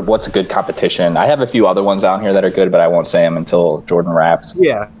what's a good competition? I have a few other ones down here that are good, but I won't say them until Jordan raps.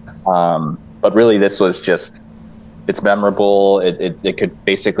 Yeah. But really, this was just, it's memorable. It could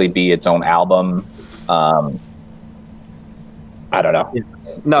basically be its own album. I don't know.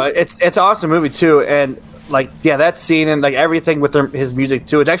 No, it's an awesome movie too, and that scene and like everything with his music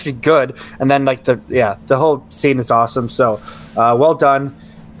too. It's actually good, and then like the whole scene is awesome. So, well done.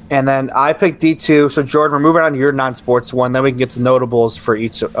 And then I picked D2. So Jordan, we're moving on to your non-sports one. Then we can get to notables for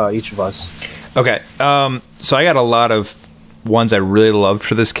each of us. Okay. So I got a lot of ones I really loved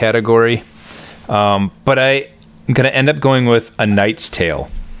for this category, but I'm going to end up going with A Knight's Tale,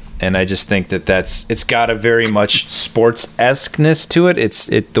 and I just think it's got a very much sports-esqueness to it. It's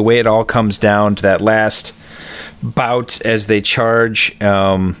the way it all comes down to that last bout as they charge.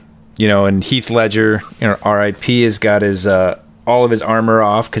 And Heath Ledger, R.I.P. has got his all of his armor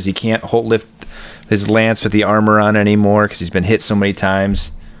off because he can't lift his lance with the armor on anymore because he's been hit so many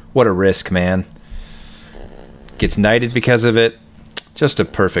times. What a risk, man. Gets knighted because of it. Just a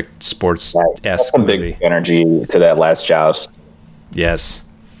perfect sports-esque movie. Big energy to that last joust. Yes.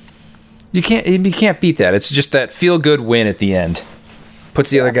 You can't beat that. It's just that feel-good win at the end. Puts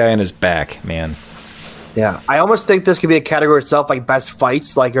the other guy on his back, man. Yeah. I almost think this could be a category itself, like best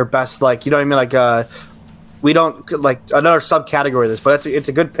fights, like or best, like, you know what I mean? Like, we don't like another subcategory of this, but it's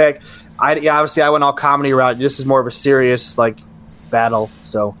a good pick. Obviously I went all comedy route. This is more of a serious like battle.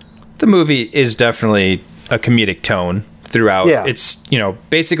 So the movie is definitely a comedic tone throughout. Yeah. It's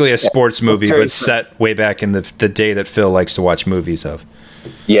basically a sports movie, but set way back in the day that Phil likes to watch movies of.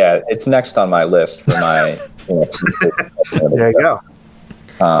 Yeah, it's next on my list for my. There you go.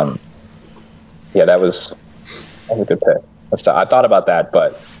 Yeah, that was a good pick. I thought about that,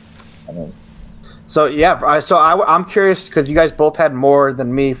 but I mean. So I'm curious because you guys both had more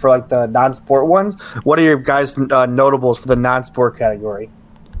than me for like the non-sport ones. What are your guys' notables for the non-sport category?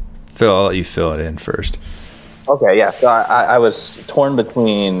 Phil, I'll let you fill it in first. Okay, yeah. So I was torn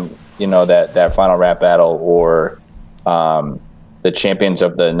between that final rap battle or the champions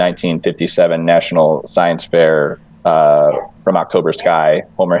of the 1957 National Science Fair from October Sky,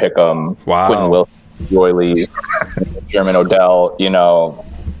 Homer Hickam, wow. Quentin Wilson, Roy Lee, German Odell. You know,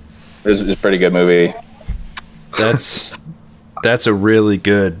 it's a pretty good movie. That's a really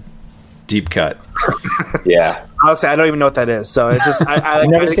good deep cut. Yeah. Honestly, I don't even know what that is. So it's just I've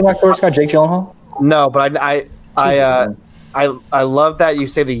never seen October Sky, Jake Gyllenhaal. No, but I love that you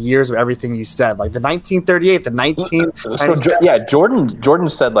say the years of everything you said, like the 1938, the 1997. Yeah, Jordan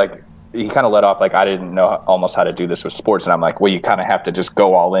said like he kind of let off like I didn't know almost how to do this with sports, and I'm like, well, you kind of have to just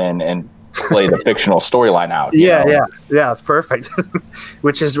go all in and play the fictional storyline out. Yeah, it's perfect.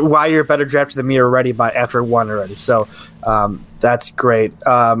 Which is why you're a better drafter than me already after one already. So that's great.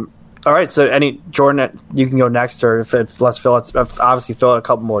 All right, so Jordan, you can go next, or if it's less Phil, it's obviously Phil, a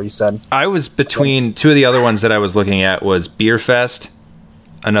couple more you said. I was between two of the other ones that I was looking at was Beer Fest,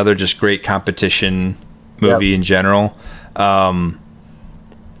 another just great competition movie in general.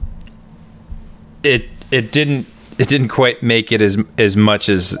 It didn't quite make it as much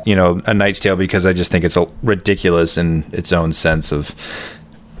as, you know, A Knight's Tale, because I just think it's ridiculous in its own sense of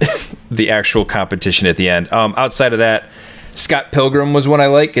the actual competition at the end. Outside of that, Scott Pilgrim was one I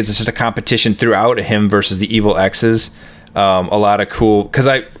like. It's just a competition throughout, him versus the Evil X's. A lot of cool, because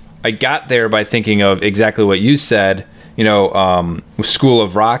I got there by thinking of exactly what you said, you know, School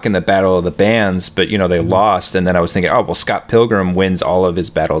of Rock and the Battle of the Bands, but, you know, they lost. And then I was thinking, oh, well, Scott Pilgrim wins all of his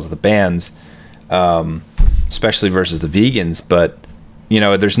battles of the bands, especially versus the vegans. But, you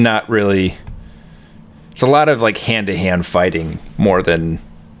know, there's not really, it's a lot of like hand-to-hand fighting more than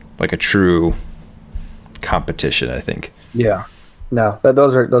like a true competition, I think. Yeah, no,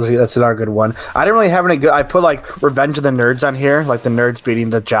 that's another good one. I didn't really have any good. I put like Revenge of the Nerds on here, like the nerds beating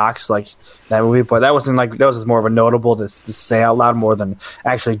the jocks, like that movie. But that wasn't like, that was just more of a notable to say out loud more than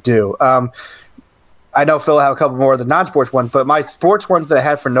actually do. I know Phil have a couple more of the non-sports ones, but my sports ones that I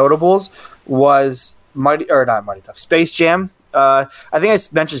had for notables was Space Jam. I think I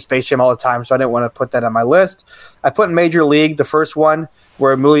mentioned Space Jam all the time, so I didn't want to put that on my list. I put Major League, the first one,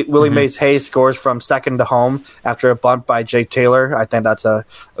 where Willie Mays Hayes scores from second to home after a bunt by Jake Taylor. I think that's a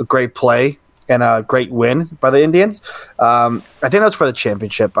great play and a great win by the Indians. I think that was for the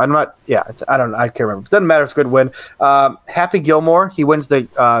championship. I can't remember. Doesn't matter. It's a good win. Happy Gilmore, he wins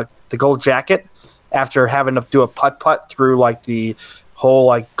the gold jacket after having to do a putt through like the whole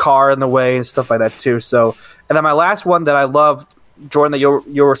like car in the way and stuff like that too. So, and then my last one that I love, Jordan, that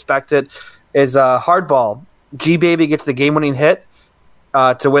you'll respect it, is Hardball. G-Baby gets the game-winning hit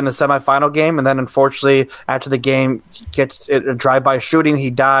to win the semifinal game, and then unfortunately after the game gets a drive-by shooting, he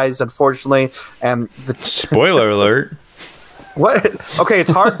dies unfortunately. And spoiler alert. What? Okay,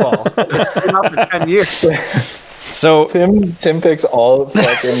 it's Hardball. It's been out for 10 years. So Tim picks all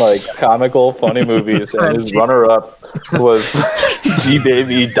fucking like comical, funny movies, and his runner-up was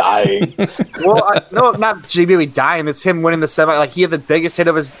G-Baby dying. Well, no, not G-Baby dying. It's him winning the semi. Like he had the biggest hit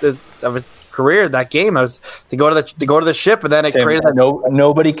of his career in that game. It was to go to the ship, and then it created that.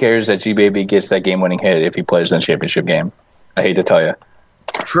 Nobody cares that G-Baby gets that game-winning hit if he plays in the championship game. I hate to tell you.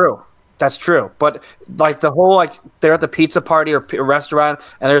 True. That's true. But like the whole, like they're at the pizza party or restaurant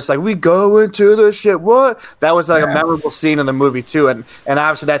and they're just like, we go into the shit. What? That was like a memorable scene in the movie too. And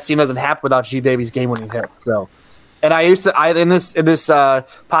obviously that scene doesn't happen without G-Baby's game-winning hit. So, and in this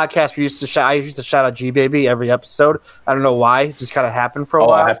podcast, I used to shout out G-Baby every episode. I don't know why. It just kind of happened for a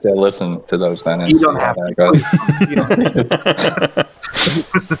while. I have to listen to those then. You don't have to.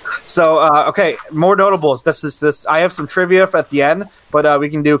 So, okay, more notables. This. I have some trivia at the end, but we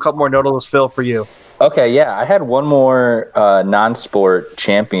can do a couple more notables, Phil, for you. Okay, yeah. I had one more non-sport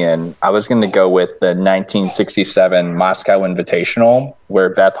champion. I was going to go with the 1967 Moscow Invitational, where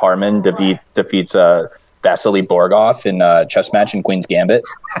Beth Harmon defeats Vasily Borgov in a chess match in Queen's Gambit.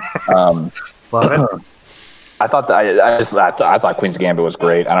 Love it. I thought Queen's Gambit was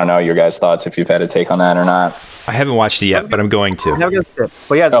great. I don't know your guys' thoughts if you've had a take on that or not. I haven't watched it yet, but I'm going to.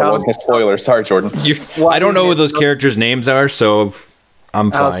 But yeah, spoiler. Sorry, Jordan. I don't know what those characters' names are, so I'm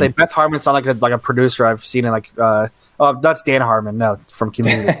fine. I'll say Beth Harmon's not like a producer I've seen in like. That's Dan Harmon, no, from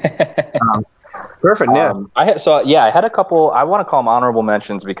Community. Perfect. Yeah. I had a couple. I want to call them honorable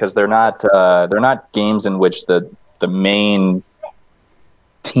mentions because they're not games in which the main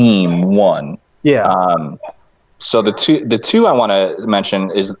team won. Yeah. So the two I want to mention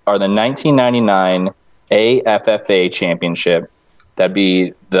are the 1999 AFFA championship. That'd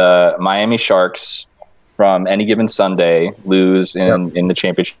be the Miami Sharks from Any Given Sunday lose in the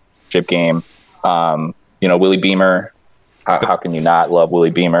championship game. Willie Beamer. How can you not love Willie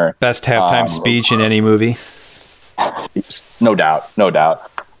Beamer? Best halftime speech in any movie. No doubt.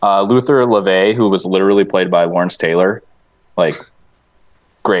 Luther LeVay, who was literally played by Lawrence Taylor, like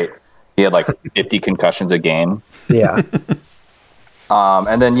great. He had like 50 concussions a game. Yeah.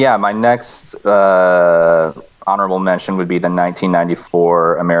 And then my next honorable mention would be the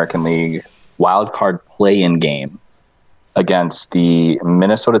 1994 American League wild card play-in game against the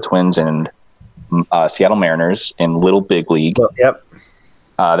Minnesota Twins and Seattle Mariners in Little Big League. Yep.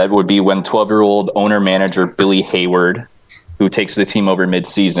 That would be when 12-year-old owner-manager Billy Hayward, who takes the team over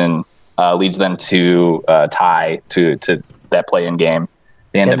mid-season, leads them to tie to that play-in game.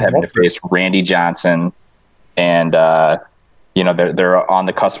 They end up having to face Randy Johnson, and they're on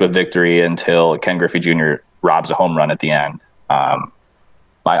the cusp of victory until Ken Griffey Jr. robs a home run at the end. My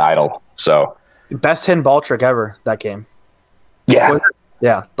idol. So best hidden ball trick ever, that game. Yeah.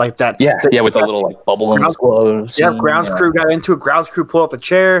 Yeah, like that. Yeah, with the little like bubble in his gloves. Yeah, grounds crew got into it. Grounds crew pulled up the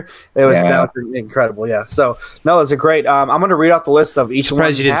chair. That was incredible. Yeah. So no, it was a great. I'm going to read out the list of each one.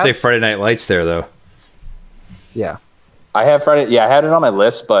 Surprised you didn't say Friday Night Lights there, though. Yeah, I have Friday. Yeah, I had it on my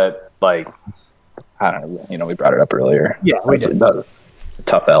list, but like, I don't know. We brought it up earlier. Yeah, we did. A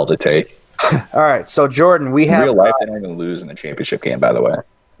tough L to take. All right, so Jordan, we have in real life. They don't even lose in the championship game, by the way.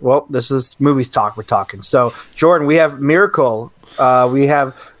 Well, this is movies talk. We're talking. So Jordan, we have Miracle. We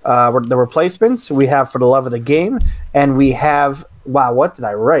have the Replacements. We have For the Love of the Game, and we have what did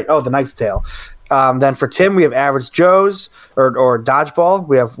I write? Oh, The Knight's Tale. Then for Tim, we have Average Joe's or Dodgeball.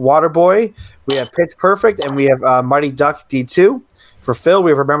 We have Waterboy. We have Pitch Perfect, and we have Mighty Ducks D2. For Phil, we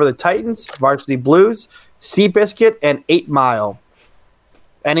have Remember the Titans, Varsity Blues, Seabiscuit, and 8 Mile.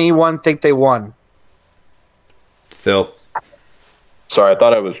 Anyone think they won? Phil. Sorry, I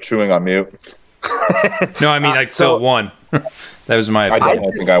thought I was chewing on mute. No, I mean, Phil won. That was my opinion. I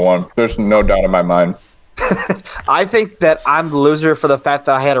don't think I won. There's no doubt in my mind. I think that I'm the loser for the fact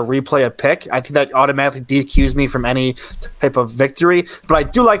that I had to replay a pick. I think that automatically DQs me from any type of victory. But I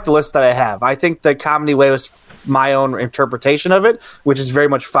do like the list that I have. I think the Comedy Way was my own interpretation of it, which is very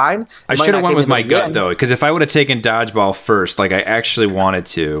much fine. I should have went with my gut, though, because if I would have taken Dodgeball first, like I actually wanted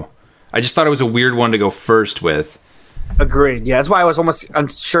to, I just thought it was a weird one to go first with. Agreed. Yeah, that's why I was almost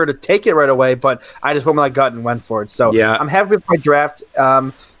unsure to take it right away, but I just went with my gut and went for it. So yeah. I'm happy with my draft.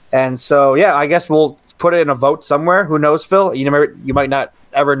 And so, yeah, I guess we'll put it in a vote somewhere. Who knows, Phil? You might not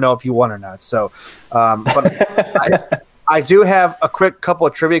ever know if you won or not. So, but I do have a quick couple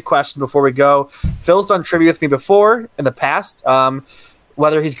of trivia questions before we go. Phil's done trivia with me before in the past.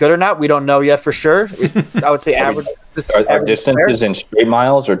 Whether he's good or not, we don't know yet for sure. I would say average. Are distances in straight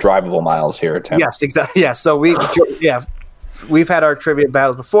miles or drivable miles here, Tim? Yes, exactly. Yeah, so we've had our trivia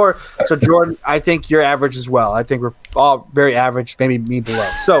battles before. So Jordan, I think you're average as well. I think we're all very average, maybe me below.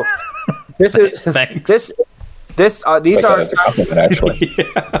 So this is thanks. These are actually.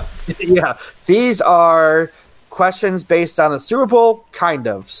 Yeah, these are questions based on the Super Bowl, kind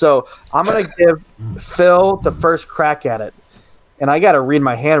of. So I'm gonna give Phil the first crack at it. And I got to read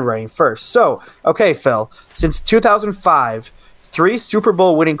my handwriting first. So, okay, Phil. Since 2005, 3 Super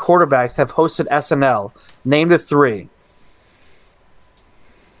Bowl winning quarterbacks have hosted SNL. Name the 3.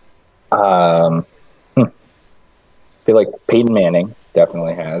 I feel like Peyton Manning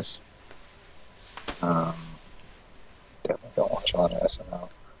definitely has. Definitely don't watch a lot of SNL.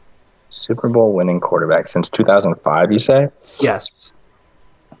 Super Bowl winning quarterback since 2005, you say? Yes.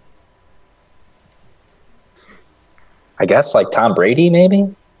 I guess like Tom Brady,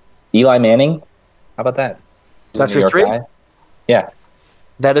 maybe? Eli Manning? How about that? That's your 3? Guy? Yeah.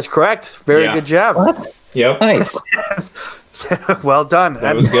 That is correct. Very good job. What? Yep. Nice. Well done.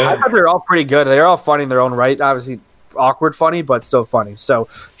 That was good. I thought they were all pretty good. They're all funny in their own right. Obviously, awkward funny, but still funny. So,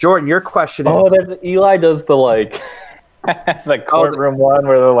 Jordan, your question is... Oh, there's Eli does the like... the courtroom one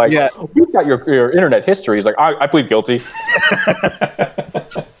where they're like, we've got your internet history. He's like, I plead guilty.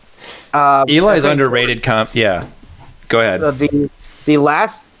 Eli's underrated Yeah. Go ahead. The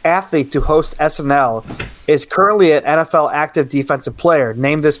last athlete to host SNL is currently an NFL active defensive player.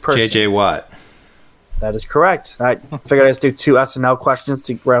 Name this person. J.J. Watt. That is correct. I figured I'd just do 2 SNL questions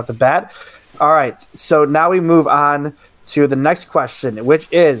to right off the bat. All right. So now we move on to the next question, which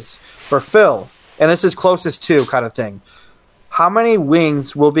is for Phil. And this is closest to kind of thing. How many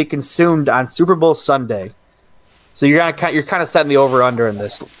wings will be consumed on Super Bowl Sunday? So you're kind of setting the over/under in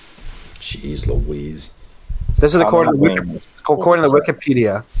this. Jeez Louise. This is according to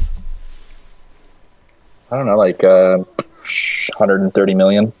Wikipedia. I don't know, like 130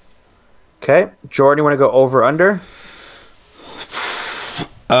 million. Okay, Jordan, you want to go over/under?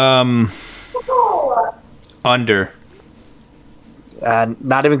 Under.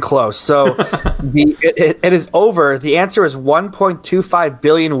 Not even close. So it is over. The answer is 1.25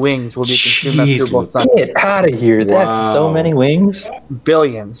 billion wings will be consumed on Super Bowl Sunday. Get out of here. That's so many wings.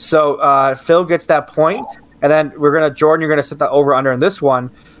 Billion. So Phil gets that point. And then Jordan, you're going to set the over-under in this one.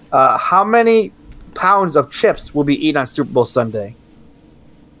 How many pounds of chips will be eaten on Super Bowl Sunday?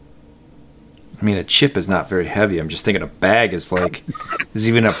 I mean, a chip is not very heavy. I'm just thinking a bag is like, is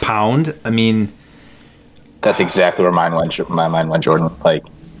even a pound? I mean, That's exactly where my mind went, Jordan. Like,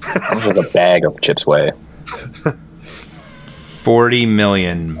 how much does a bag of chips weigh? 40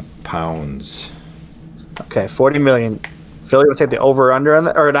 million pounds. Okay, 40 million. Phil, you want to take the over-under on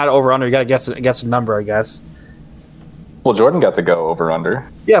that? Or not over-under, you got to guess a number, I guess. Well, Jordan got to go over under.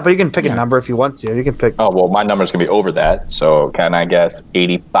 Yeah, but you can pick a number if you want to. You can pick Oh, well, my number's going to be over that. So can I guess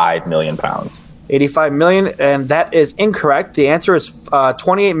 85 million pounds? 85 million, and that is incorrect. The answer is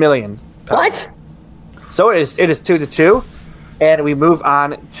 28 million. What? So it is 2-2, and we move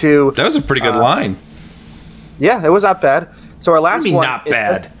on to... That was a pretty good line. Yeah, it was not bad. So our last I mean, one... not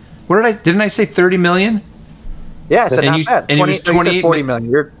bad. Didn't I say 30 million? Yeah, I said And not you- bad. and it was 28 40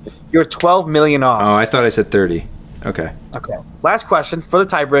 million. You're 12 million off. Oh, I thought I said 30. Okay. Okay. Last question for the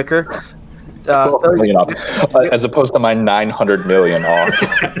tiebreaker. 12 Phil, million off. As opposed to my 900 million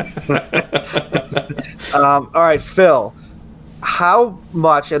off. all right, Phil. How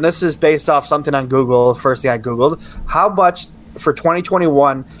much, and this is based off something on Google, the first thing I Googled, how much for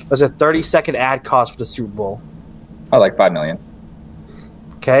 2021 does a 30-second ad cost for the Super Bowl? I like 5 million.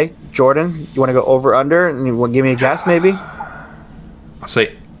 Okay, Jordan, you want to go over, under, and you want to give me a guess, maybe? I'll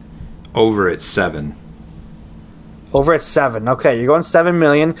say over at 7. Over at 7. Okay, you're going 7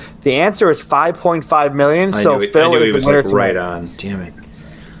 million. The answer is 5.5 million. So Phil I knew he is was the winner like right tonight. on. Damn it.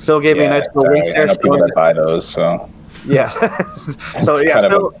 Phil gave me a nice little sorry. wink I there. know people that buy those, so Yeah. So it's yeah, kind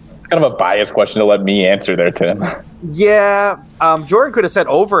Phil, of a biased question to let me answer there, Tim. yeah. Jordan could have said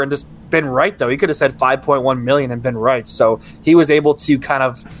over and just been right though. He could have said 5.1 million and been right. So he was able to kind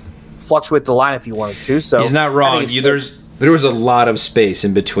of fluctuate the line if he wanted to. So He's not I wrong. think it's- There was a lot of space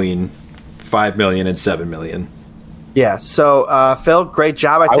in between 5 million and 7 million. Yeah. So Phil, great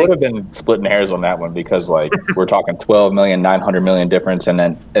job. I I would think. have been splitting hairs on that one because, like, we're talking 12 million, 900 million difference, and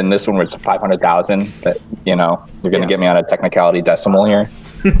then in this one, it's 500,000. That you're going to get me on a technicality decimal here.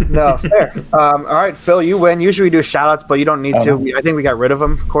 No, fair. All right, Phil, you win. Usually we do shout outs, but you don't need to. I think we got rid of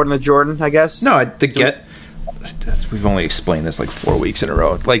them, according to Jordan, I guess. No, we've only explained this like 4 weeks in a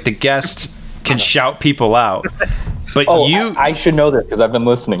row. Like the guest can shout people out, but I should know this because I've been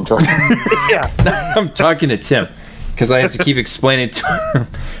listening, Jordan. I'm talking to Tim because I have to keep explaining it to him.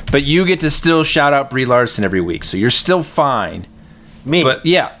 But you get to still shout out Brie Larson every week, so you're still fine. Me. But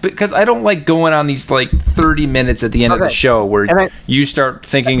yeah, because I don't like going on these like 30 minutes at the end of the Okay. show where And you start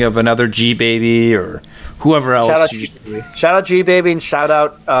thinking of another G Baby or whoever else. Shout out G Baby and shout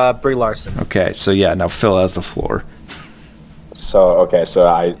out Brie Larson. Okay, so yeah, now Phil has the floor. So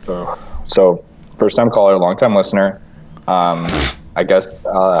first time caller, long time listener. I guess.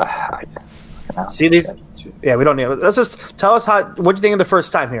 See these? Yeah, we don't need. Let's just tell us what you think of the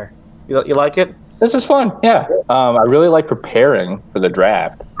first time here. You like it? This is fun. Yeah. I really like preparing for the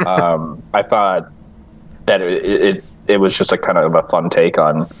draft. I thought that it was just a kind of a fun take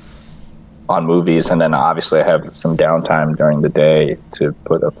on movies, and then obviously I have some downtime during the day to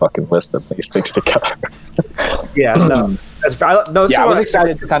put a fucking list of these things together. Yeah, no. I was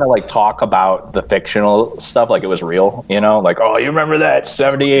excited to kind of like talk about the fictional stuff like it was real, like, oh, you remember that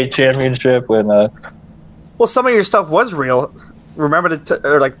 78 championship when Well, some of your stuff was real. Remember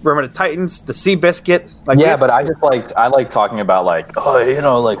the Titans, the Seabiscuit. Like, yeah, but I like talking about like,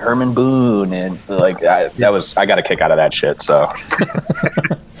 oh, like Herman Boone and like I got a kick out of that shit. So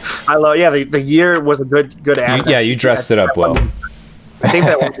I love. Yeah, the year was a good ad. You dressed it up well. I think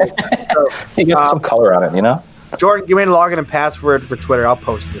that was you get some color on it, Jordan, give me a login and password for Twitter. I'll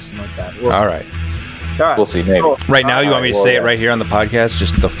post it or something like that. All right. All right. We'll see. Maybe. Cool. Right now, you want me to say it right here on the podcast?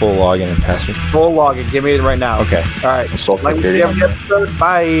 Just the full login and password? Full login. Give me it right now. Okay. All right. Social Like we security see every episode.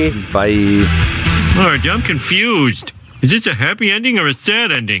 Bye. Bye. Alright, I'm confused. Is this a happy ending or a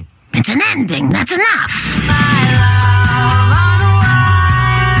sad ending? It's an ending, that's enough.